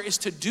desire is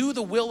to do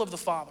the will of the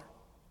Father,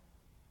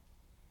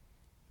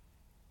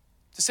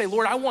 to say,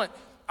 Lord, I want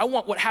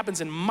what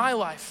happens in my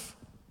life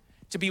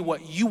to be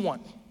what you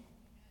want.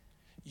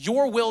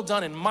 Your will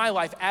done in my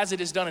life as it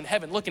is done in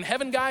heaven. Look, in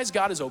heaven, guys,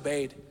 God is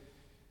obeyed.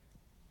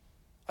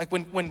 Like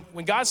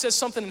when God says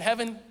something in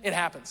heaven, it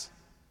happens.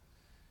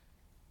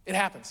 It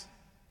happens.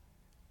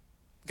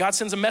 God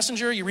sends a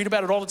messenger. You read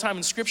about it all the time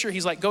in scripture.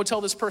 He's like, go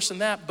tell this person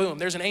that. Boom,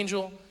 there's an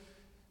angel.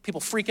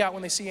 People freak out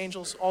when they see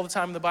angels all the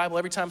time in the Bible.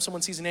 Every time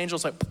someone sees an angel,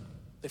 it's like,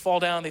 they fall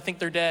down, they think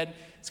they're dead.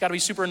 It's gotta be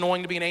super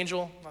annoying to be an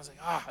angel. I was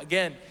like,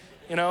 again,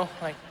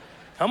 like,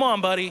 come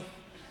on, buddy.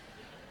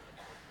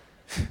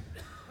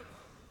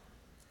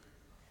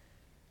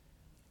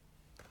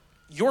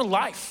 Your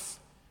life,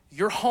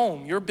 your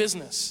home, your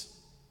business,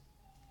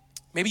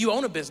 maybe you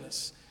own a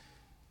business.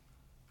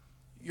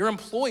 Your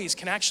employees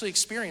can actually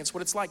experience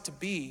what it's like to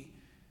be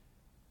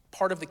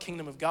part of the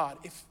kingdom of God.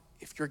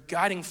 If your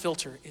guiding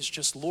filter is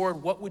just,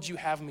 Lord, what would you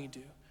have me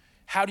do?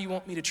 How do you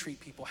want me to treat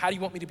people? How do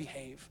you want me to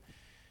behave?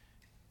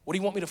 What do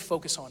you want me to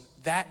focus on?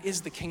 That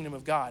is the kingdom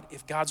of God.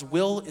 If God's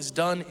will is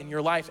done in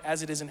your life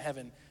as it is in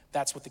heaven,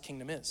 that's what the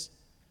kingdom is.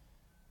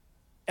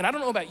 And I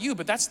don't know about you,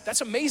 but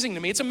that's amazing to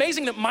me. It's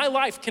amazing that my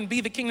life can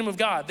be the kingdom of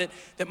God,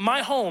 that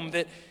my home,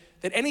 that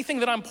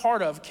anything that I'm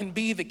part of can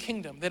be the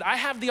kingdom, that I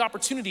have the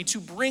opportunity to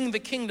bring the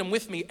kingdom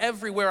with me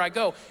everywhere I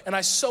go, and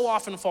I so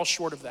often fall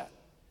short of that.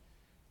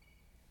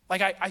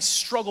 Like I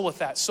struggle with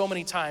that so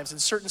many times in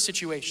certain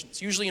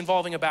situations, usually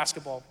involving a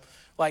basketball.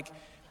 Like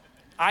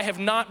I have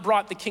not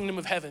brought the kingdom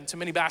of heaven to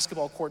many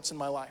basketball courts in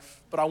my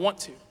life, but I want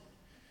to.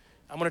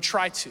 I'm gonna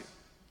try to.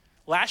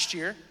 Last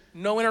year,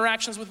 no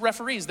interactions with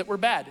referees that were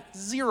bad,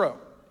 0.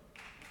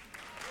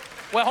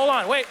 Well, hold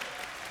on, wait,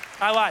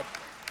 I lied.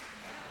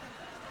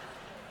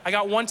 I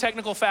got 1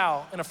 technical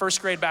foul in a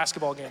first grade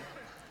basketball game.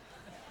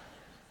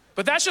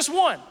 But that's just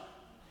 1.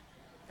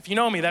 If you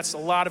know me, that's a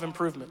lot of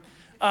improvement.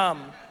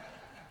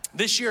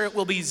 This year it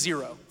will be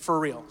 0, for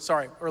real.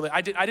 Sorry, early.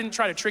 I didn't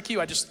try to trick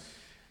you, I just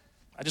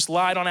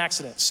lied on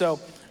accident. So,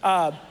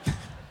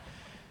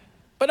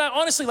 but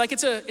honestly, like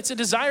it's a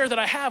desire that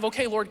I have.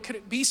 Okay, Lord, could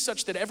it be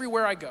such that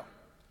everywhere I go,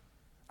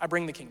 I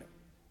bring the kingdom?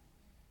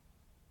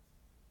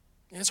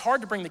 And it's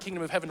hard to bring the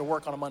kingdom of heaven to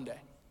work on a Monday.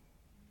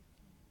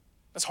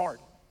 That's hard,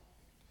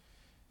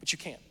 but you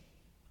can.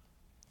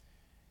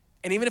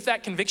 And even if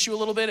that convicts you a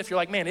little bit, if you're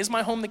like, man, is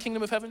my home the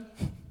kingdom of heaven?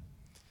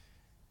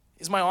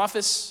 Is my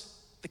office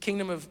the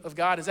kingdom of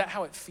God? Is that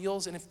how it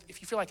feels? And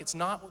if you feel like it's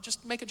not, well,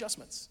 just make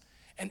adjustments.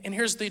 And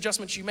here's the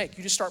adjustments you make.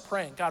 You just start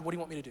praying. God, what do you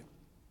want me to do?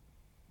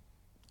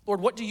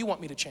 Lord, what do you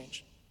want me to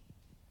change?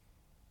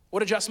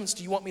 What adjustments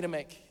do you want me to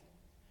make?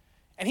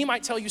 And he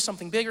might tell you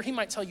something big, or he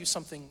might tell you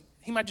something,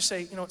 he might just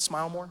say,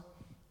 smile more.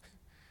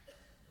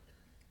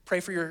 Pray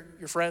for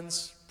your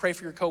friends, pray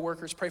for your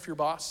coworkers, pray for your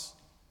boss,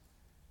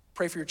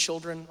 pray for your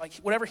children. Like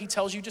whatever he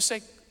tells you, just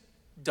say,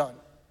 Done.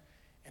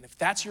 And if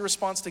that's your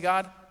response to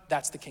God,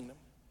 that's the kingdom.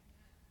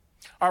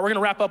 All right, we're gonna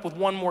wrap up with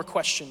one more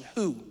question.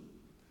 Who?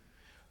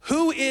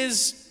 Who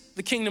is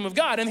the kingdom of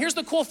God? And here's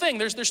the cool thing.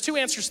 There's two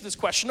answers to this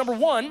question. Number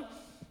one,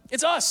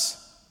 it's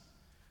us.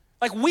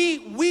 Like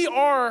we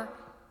are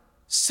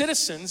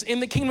citizens in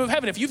the kingdom of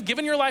heaven. If you've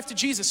given your life to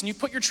Jesus and you've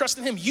put your trust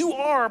in him, you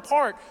are a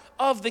part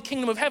of the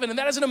kingdom of heaven. And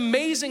that is an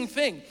amazing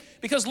thing.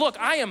 Because look,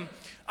 I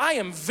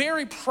am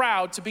very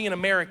proud to be an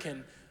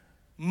American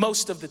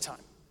most of the time.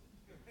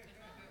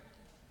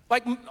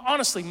 Like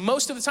honestly,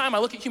 most of the time I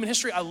look at human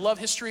history, I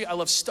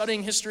love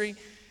studying history.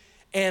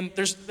 And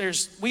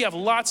we have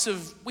lots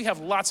of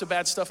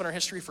bad stuff in our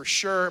history for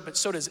sure, but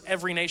so does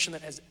every nation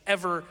that has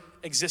ever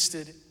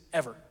existed,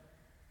 ever.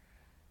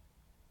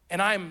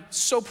 And I'm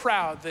so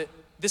proud that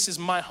this is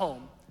my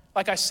home,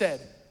 like I said,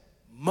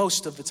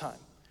 most of the time.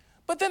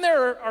 But then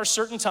there are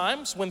certain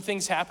times when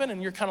things happen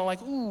and you're kind of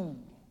like, ooh,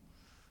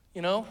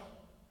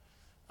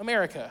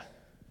 America,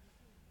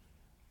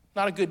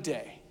 not a good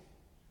day.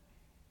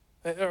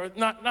 Or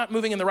not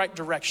moving in the right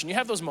direction. You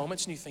have those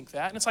moments and you think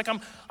that, and it's like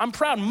I'm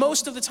proud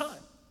most of the time.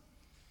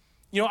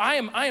 I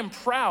am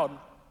proud.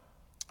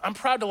 I'm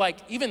proud to like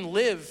even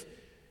live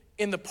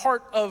in the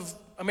part of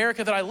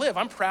America that I live.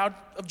 I'm proud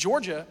of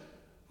Georgia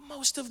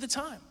most of the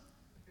time.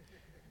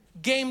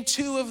 Game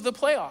 2 of the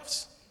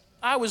playoffs,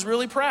 I was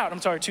really proud.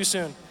 I'm sorry, too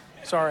soon.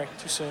 Sorry,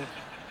 too soon.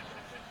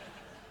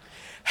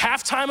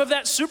 Halftime of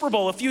that Super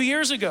Bowl a few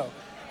years ago.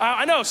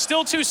 I know,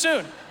 still too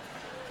soon.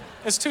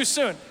 It's too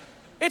soon.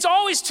 It's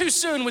always too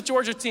soon with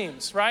Georgia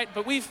teams, right?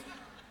 But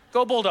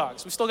go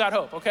Bulldogs. We still got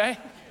hope, okay?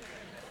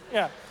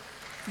 Yeah.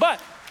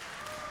 But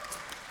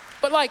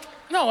like,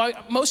 no,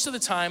 most of the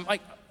time,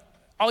 like,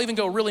 I'll even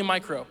go really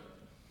micro.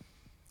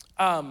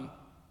 I'm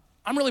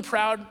really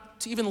proud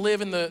to even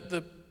live in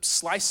the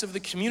slice of the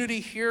community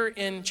here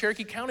in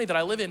Cherokee County that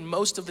I live in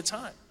most of the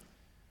time.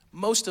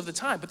 Most of the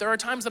time, but there are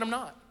times that I'm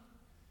not.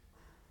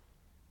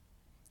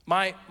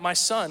 My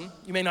son,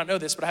 you may not know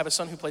this, but I have a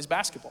son who plays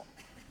basketball.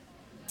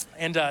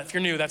 And if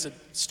you're new, that's a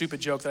stupid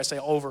joke that I say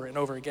over and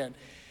over again.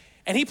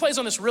 And he plays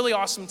on this really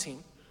awesome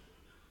team.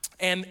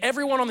 And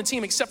everyone on the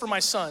team, except for my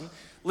son,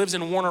 lives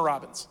in Warner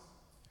Robins,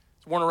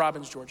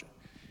 Georgia.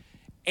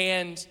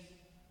 And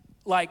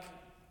like,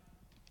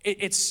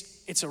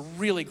 it's a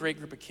really great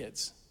group of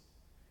kids.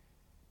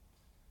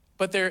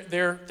 But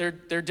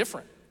they're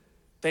different.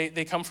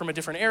 They come from a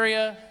different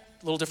area,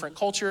 a little different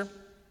culture.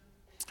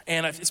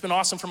 And it's been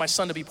awesome for my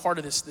son to be part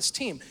of this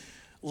team.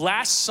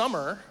 Last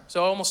summer,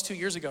 so almost 2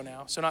 years ago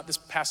now, so not this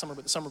past summer,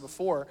 but the summer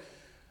before,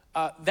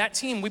 that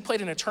team, we played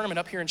in a tournament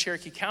up here in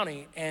Cherokee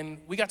County, and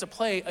we got to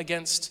play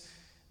against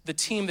the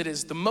team that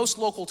is the most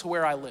local to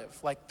where I live.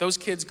 Like, those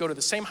kids go to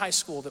the same high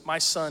school that my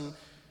son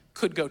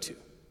could go to.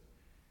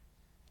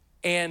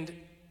 And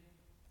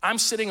I'm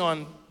sitting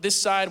on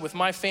this side with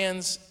my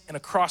fans and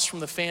across from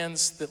the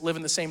fans that live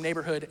in the same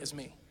neighborhood as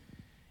me.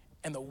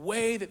 And the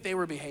way that they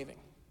were behaving,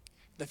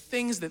 the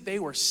things that they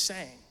were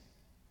saying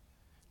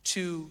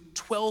to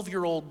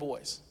 12-year-old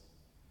boys,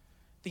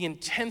 the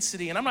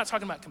intensity, and I'm not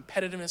talking about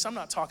competitiveness,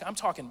 I'm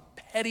talking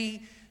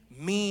petty,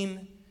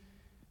 mean,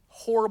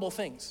 horrible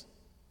things.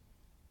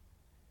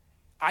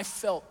 I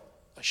felt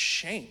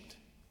ashamed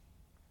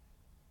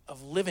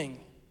of living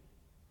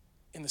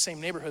in the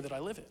same neighborhood that I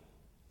live in.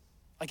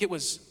 Like, it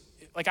was,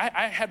 like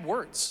I had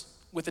words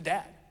with a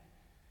dad.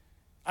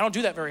 I don't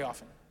do that very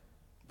often,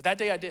 but that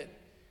day I did.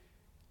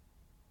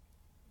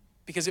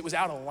 Because it was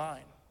out of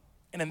line.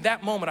 And in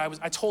that moment,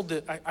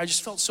 I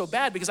just felt so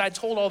bad because I had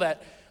told all the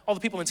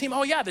people in the team,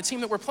 oh yeah, the team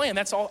that we're playing,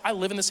 that's all, I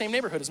live in the same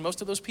neighborhood as most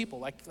of those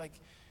people.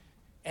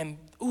 And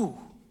ooh.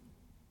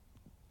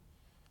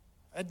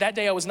 That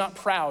day I was not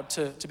proud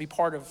to be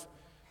part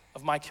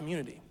of my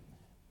community.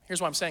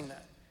 Here's why I'm saying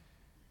that.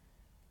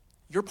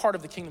 You're part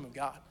of the kingdom of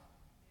God.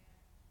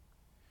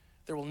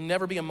 There will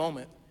never be a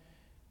moment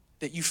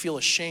that you feel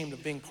ashamed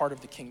of being part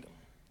of the kingdom.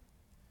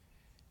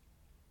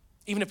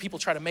 Even if people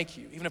try to make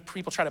you, even if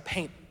people try to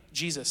paint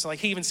Jesus. Like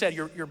he even said,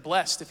 you're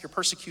blessed if you're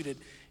persecuted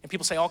and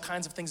people say all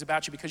kinds of things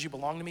about you because you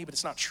belong to me, but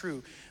it's not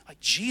true. Like,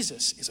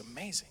 Jesus is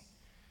amazing.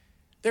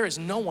 There is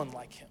no one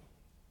like him.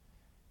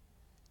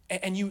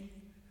 And you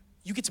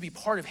get to be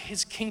part of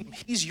his kingdom.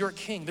 He's your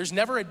king. There's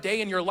never a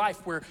day in your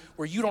life where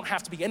you don't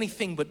have to be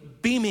anything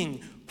but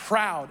beaming,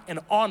 proud, and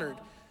honored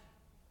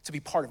to be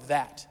part of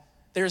that.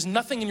 There is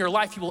nothing in your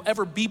life you will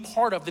ever be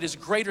part of that is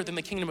greater than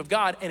the kingdom of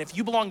God. And if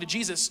you belong to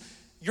Jesus,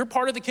 you're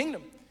part of the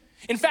kingdom.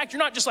 In fact,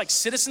 you're not just like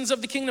citizens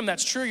of the kingdom,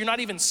 that's true. You're not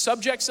even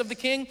subjects of the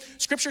king.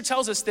 Scripture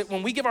tells us that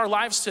when we give our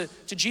lives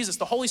to Jesus,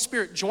 the Holy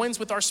Spirit joins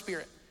with our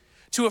spirit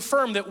to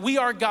affirm that we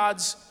are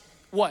God's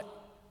what?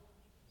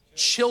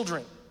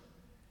 Children.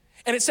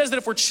 And it says that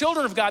if we're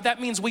children of God, that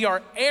means we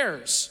are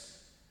heirs,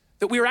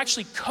 that we are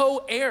actually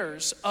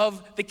co-heirs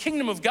of the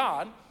kingdom of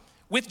God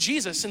with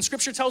Jesus. And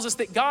Scripture tells us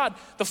that God,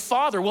 the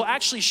Father, will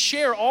actually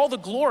share all the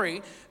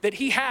glory that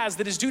he has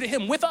that is due to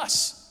him with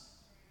us.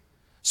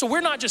 So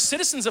we're not just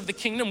citizens of the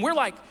kingdom, we're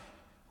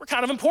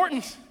kind of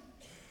important.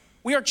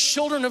 We are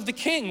children of the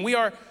King. We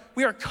are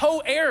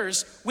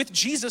co-heirs with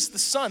Jesus the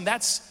Son.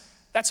 That's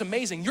That's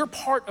amazing. You're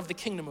part of the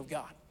kingdom of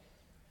God.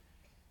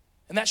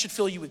 And that should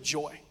fill you with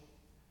joy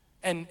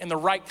and the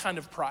right kind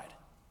of pride.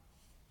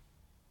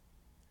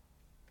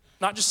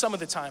 Not just some of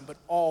the time, but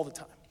all the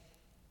time.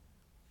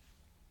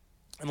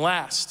 And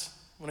last,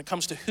 when it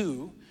comes to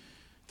who,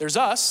 there's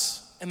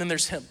us and then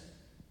there's him.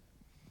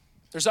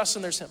 There's us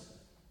and there's him.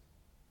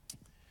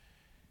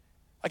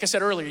 Like I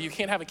said earlier, you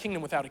can't have a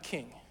kingdom without a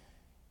king.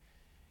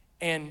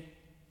 And,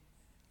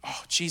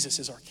 Jesus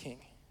is our king.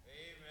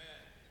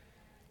 Amen.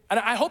 And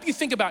I hope you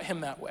think about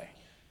him that way,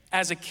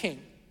 as a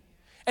king.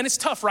 And it's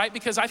tough, right?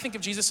 Because I think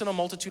of Jesus in a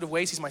multitude of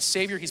ways. He's my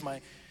savior, he's my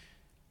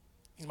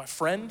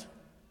friend,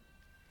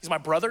 he's my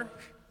brother.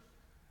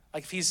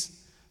 Like if he's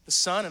the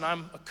son and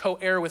I'm a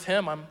co-heir with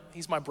him,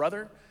 he's my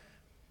brother.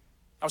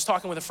 I was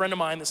talking with a friend of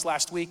mine this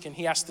last week and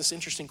he asked this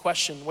interesting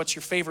question: what's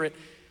your favorite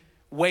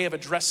way of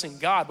addressing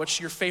God? What's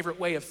your favorite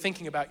way of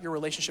thinking about your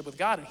relationship with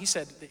God? And he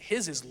said that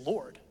his is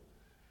Lord,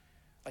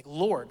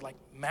 like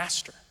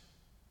master.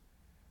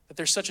 That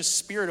there's such a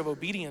spirit of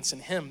obedience in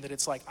him that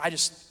it's like,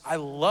 I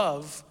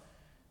love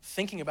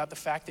thinking about the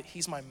fact that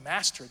he's my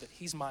master, that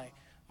he's my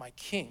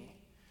king.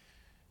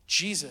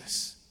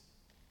 Jesus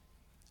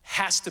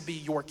has to be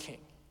your king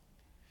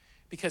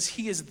because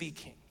he is the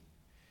king.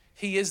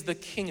 He is the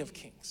King of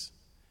kings.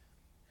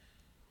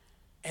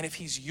 And if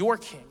he's your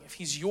king, if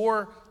he's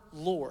your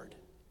Lord,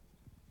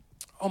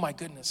 oh my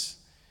goodness,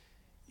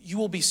 you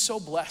will be so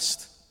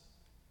blessed.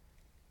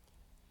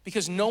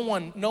 Because no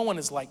one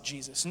is like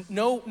Jesus.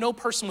 No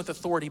person with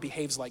authority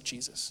behaves like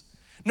Jesus.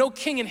 No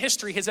king in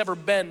history has ever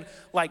been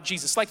like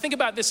Jesus. Like think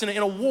about this in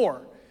a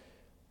war.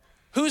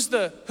 Who's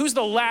the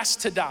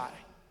last to die?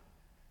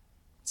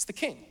 It's the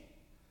king,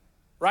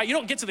 right? You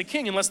don't get to the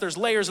king unless there's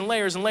layers and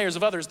layers and layers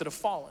of others that have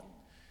fallen.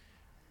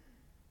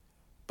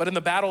 But in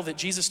the battle that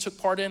Jesus took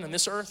part in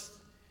this earth,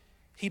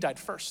 he died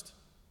first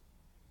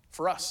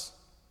for us.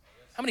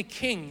 How many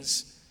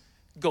kings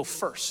go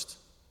first?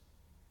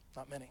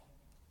 Not many,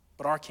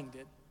 but our king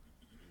did.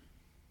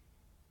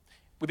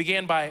 We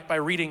began by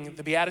reading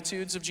the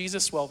Beatitudes of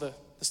Jesus, well, the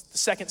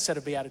second set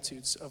of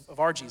Beatitudes of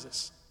our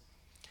Jesus.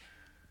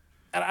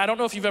 And I don't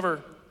know if you've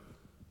ever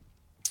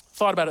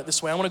thought about it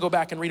this way. I want to go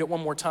back and read it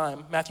one more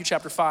time. Matthew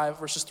chapter 5,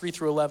 verses 3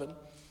 through 11. It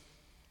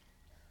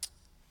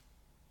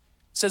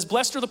says,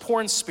 "Blessed are the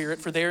poor in spirit,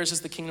 for theirs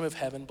is the kingdom of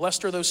heaven.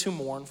 Blessed are those who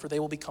mourn, for they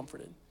will be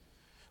comforted.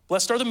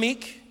 Blessed are the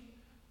meek,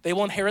 they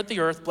will inherit the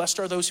earth. Blessed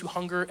are those who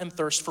hunger and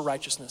thirst for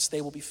righteousness,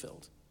 they will be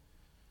filled.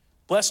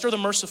 Blessed are the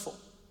merciful,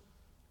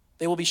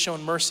 they will be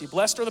shown mercy.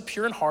 Blessed are the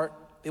pure in heart,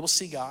 they will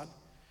see God.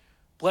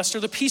 Blessed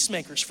are the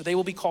peacemakers, for they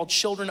will be called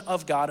children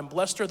of God. And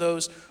blessed are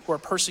those who are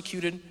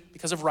persecuted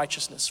because of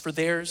righteousness, for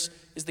theirs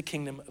is the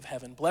kingdom of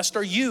heaven. Blessed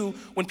are you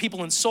when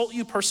people insult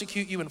you,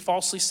 persecute you, and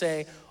falsely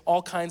say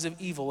all kinds of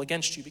evil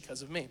against you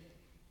because of me."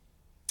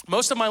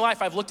 Most of my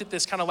life, I've looked at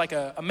this kind of like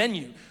a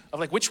menu of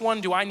like, which one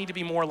do I need to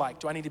be more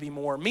like? Do I need to be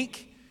more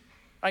meek,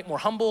 right? More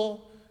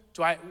humble?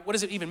 What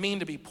does it even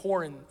mean to be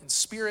poor in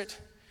spirit?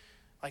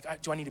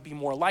 Like, do I need to be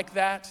more like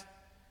that?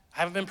 I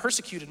haven't been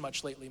persecuted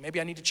much lately.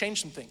 Maybe I need to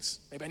change some things.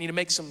 Maybe I need to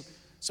make some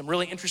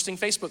really interesting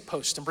Facebook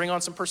posts and bring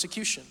on some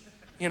persecution.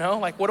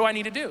 Like what do I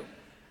need to do?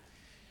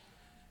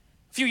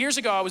 A few years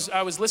ago,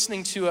 I was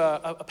listening to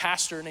a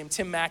pastor named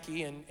Tim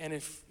Mackey, and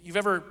if you've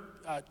ever,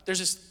 there's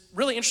this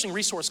really interesting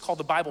resource called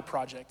the Bible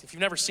Project. If you've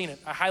never seen it,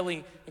 I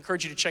highly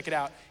encourage you to check it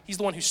out. He's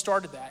the one who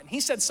started that, and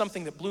he said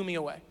something that blew me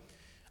away.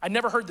 I'd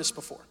never heard this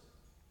before.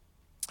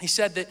 He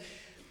said that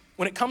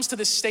when it comes to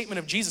this statement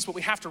of Jesus, what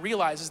we have to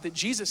realize is that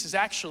Jesus is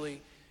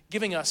actually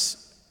giving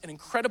us an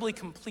incredibly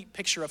complete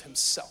picture of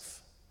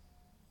himself.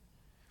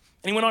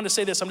 And he went on to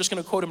say this, I'm just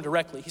going to quote him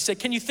directly. He said,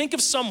 "Can you think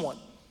of someone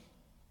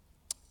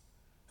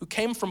who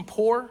came from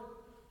poor,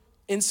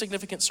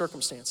 insignificant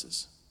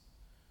circumstances,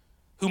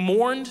 who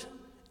mourned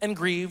and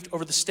grieved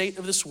over the state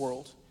of this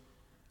world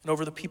and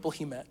over the people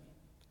he met?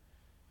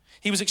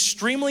 He was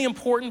extremely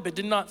important, but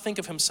did not think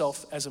of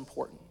himself as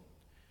important.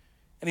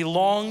 And he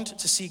longed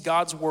to see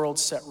God's world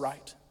set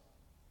right.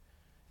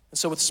 And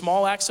so with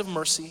small acts of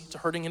mercy to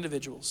hurting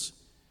individuals,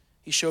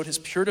 he showed his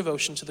pure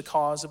devotion to the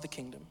cause of the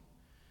kingdom.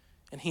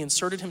 And he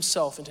inserted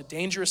himself into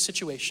dangerous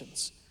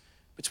situations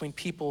between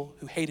people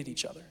who hated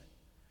each other.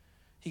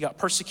 He got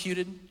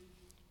persecuted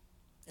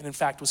and in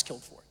fact was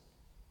killed for it."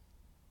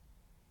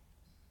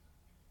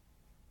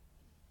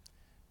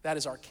 That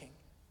is our king.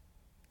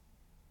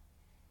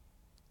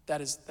 That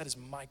is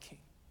my king.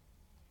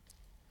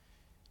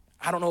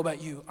 I don't know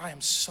about you, I am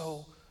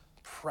so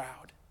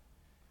proud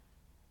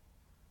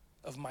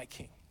of my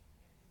king.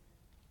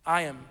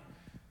 I'm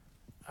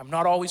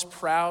not always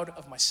proud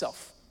of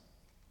myself.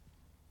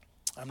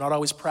 I'm not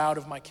always proud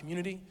of my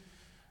community.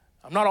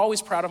 I'm not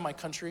always proud of my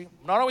country.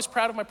 I'm not always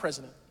proud of my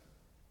president.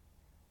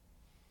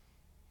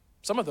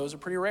 Some of those are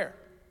pretty rare.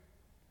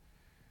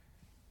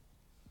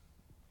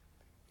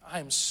 I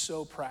am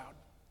so proud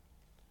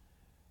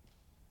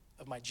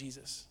of my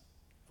Jesus,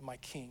 of my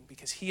king,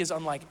 because he is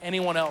unlike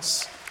anyone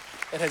else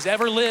that has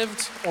ever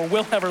lived or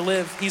will ever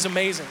live. He's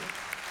amazing.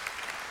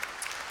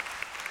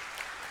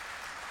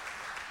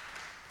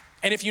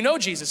 And if you know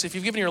Jesus, if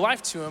you've given your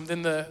life to him,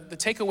 then the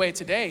takeaway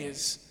today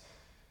is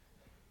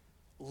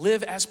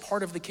live as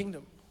part of the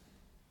kingdom.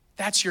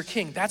 That's your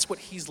king. That's what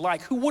he's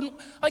like. Who wouldn't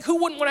want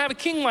to have a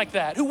king like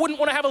that? Who wouldn't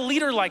want to have a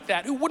leader like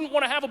that? Who wouldn't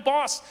want to have a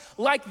boss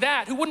like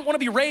that? Who wouldn't want to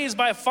be raised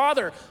by a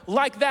father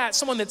like that?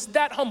 Someone that's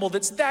that humble,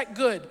 that's that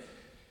good,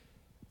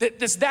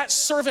 that's that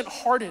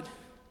servant-hearted.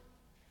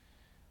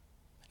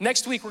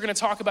 Next week, we're going to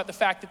talk about the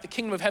fact that the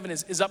kingdom of heaven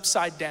is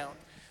upside down,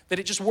 that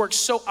it just works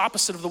so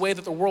opposite of the way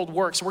that the world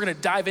works. We're going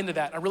to dive into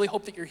that. I really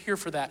hope that you're here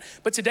for that.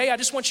 But today, I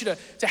just want you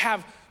to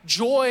have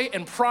joy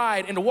and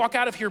pride and to walk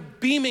out of here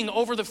beaming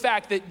over the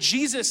fact that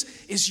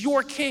Jesus is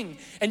your king,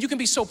 and you can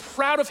be so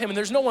proud of him, and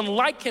there's no one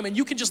like him, and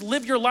you can just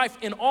live your life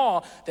in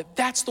awe that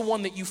that's the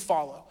one that you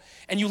follow.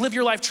 And you live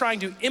your life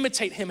trying to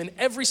imitate him in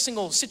every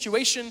single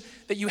situation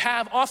that you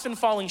have, often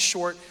falling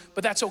short,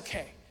 but that's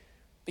okay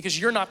because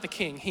you're not the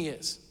king, he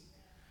is.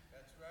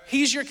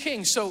 He's your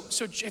king. So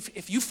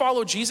if you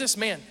follow Jesus,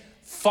 man,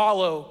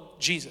 follow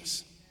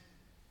Jesus.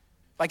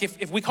 Like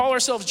if we call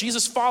ourselves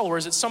Jesus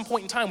followers, at some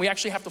point in time, we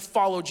actually have to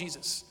follow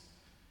Jesus.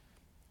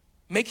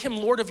 Make him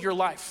Lord of your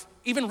life.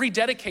 Even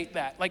rededicate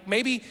that. Like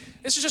maybe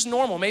this is just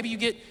normal. Maybe you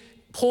get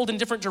pulled in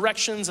different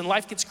directions and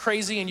life gets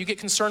crazy and you get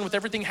concerned with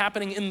everything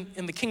happening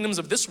in the kingdoms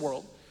of this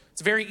world.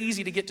 It's very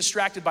easy to get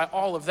distracted by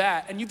all of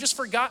that. And you've just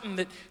forgotten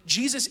that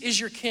Jesus is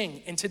your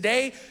king. And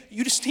today,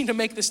 you just need to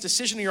make this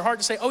decision in your heart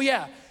to say, oh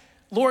yeah,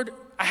 Lord,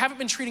 I haven't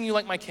been treating you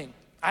like my king.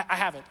 I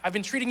haven't. I've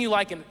been treating you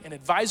like an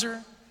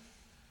advisor.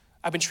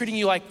 I've been treating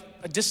you like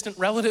a distant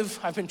relative.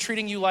 I've been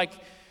treating you like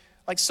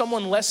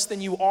someone less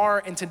than you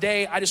are. And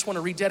today, I just want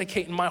to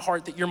rededicate in my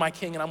heart that you're my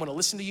king, and I'm going to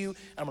listen to you,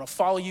 and I'm going to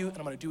follow you, and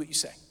I'm going to do what you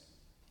say.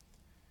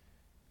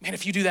 Man,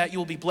 if you do that, you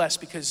will be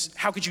blessed, because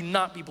how could you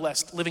not be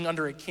blessed living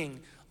under a king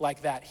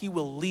like that? He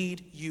will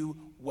lead you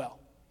well.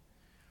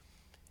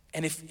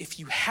 And if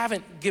you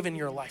haven't given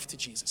your life to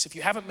Jesus, if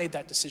you haven't made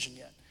that decision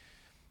yet,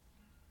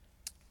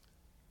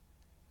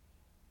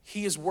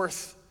 he is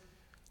worth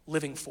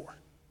living for.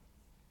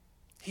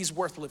 He's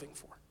worth living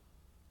for.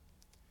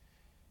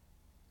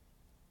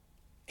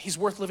 He's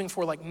worth living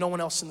for like no one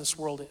else in this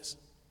world is.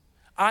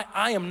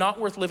 I am not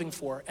worth living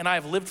for, and I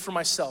have lived for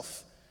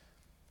myself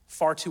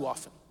far too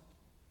often.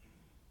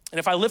 And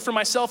if I live for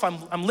myself,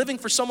 I'm living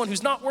for someone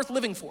who's not worth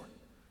living for.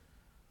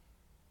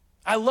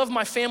 I love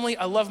my family,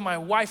 I love my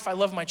wife, I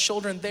love my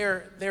children,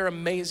 they're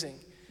amazing.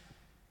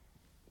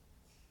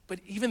 But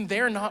even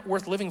they're not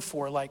worth living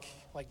for like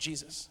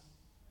Jesus.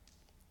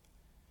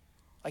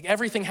 Like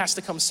everything has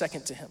to come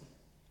second to him.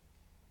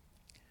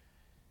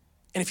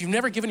 And if you've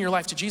never given your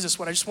life to Jesus,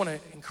 what I just want to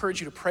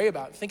encourage you to pray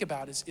about, think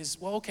about is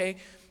well, okay,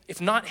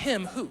 if not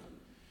him, who?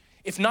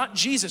 If not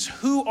Jesus,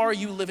 who are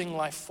you living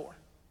life for?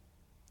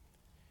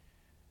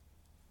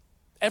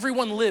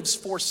 Everyone lives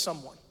for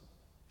someone.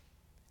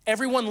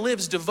 Everyone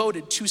lives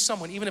devoted to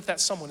someone, even if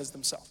that someone is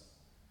themselves.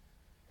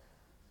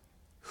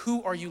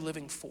 Who are you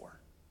living for?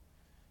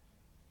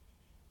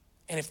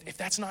 And if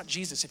that's not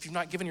Jesus, if you've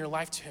not given your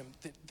life to him,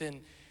 then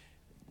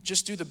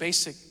just do the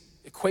basic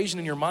equation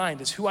in your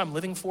mind. Is who I'm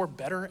living for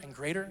better and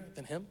greater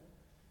than him?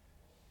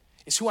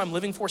 Is who I'm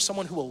living for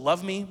someone who will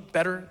love me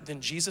better than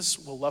Jesus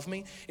will love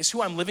me? Is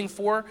who I'm living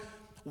for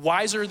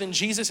wiser than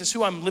Jesus? Is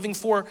who I'm living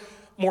for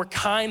more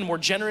kind, more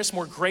generous,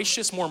 more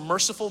gracious, more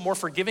merciful, more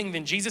forgiving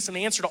than Jesus? And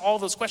the answer to all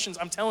those questions,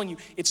 I'm telling you,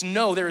 it's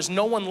no. There is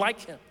no one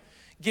like him.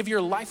 Give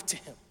your life to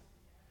him.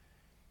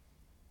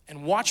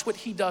 And watch what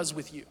he does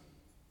with you.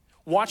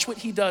 Watch what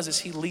he does as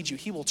he leads you.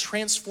 He will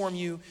transform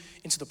you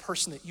into the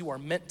person that you are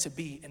meant to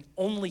be, and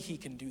only he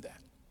can do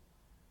that.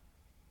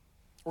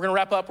 We're gonna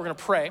wrap up, we're gonna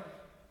pray,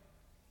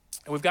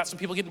 and we've got some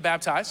people getting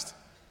baptized,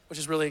 which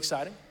is really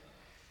exciting.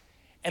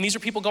 And these are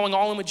people going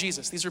all in with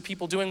Jesus. These are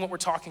people doing what we're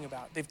talking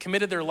about. They've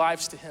committed their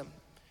lives to him.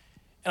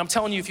 And I'm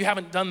telling you, if you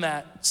haven't done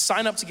that,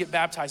 sign up to get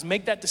baptized.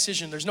 Make that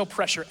decision. There's no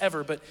pressure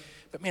ever, but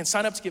man,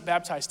 sign up to get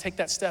baptized. Take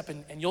that step,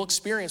 and you'll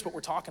experience what we're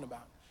talking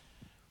about.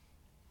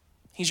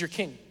 He's your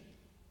king.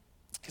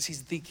 Because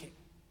he's the king.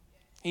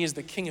 He is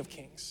the King of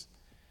kings.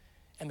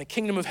 And the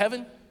kingdom of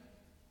heaven,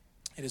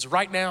 it is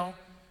right now.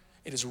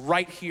 It is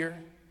right here.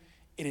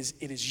 It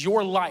is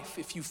your life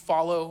if you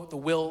follow the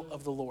will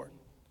of the Lord.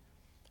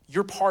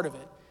 You're part of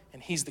it,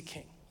 and he's the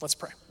king. Let's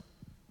pray.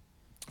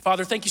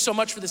 Father, thank you so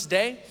much for this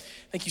day.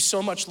 Thank you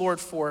so much, Lord,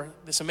 for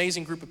this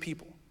amazing group of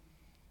people.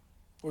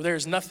 Lord, there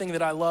is nothing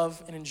that I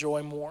love and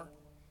enjoy more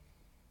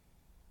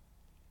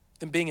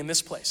than being in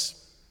this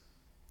place,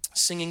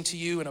 singing to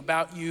you and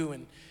about you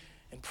and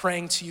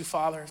praying to you,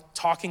 Father,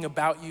 talking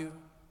about you,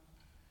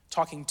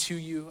 talking to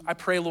you. I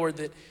pray, Lord,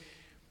 that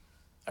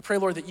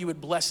you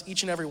would bless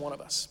each and every one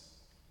of us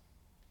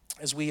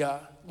as we,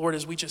 Lord,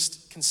 as we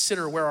just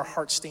consider where our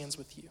heart stands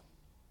with you.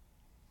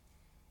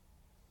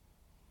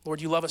 Lord,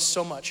 you love us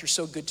so much. You're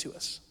so good to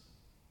us.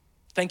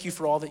 Thank you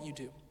for all that you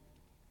do.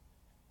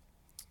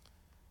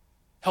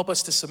 Help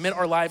us to submit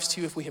our lives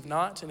to you if we have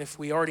not, and if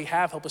we already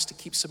have, help us to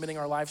keep submitting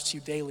our lives to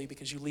you daily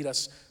because you lead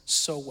us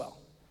so well.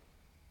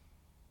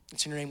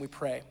 It's in your name we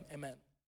pray. Amen.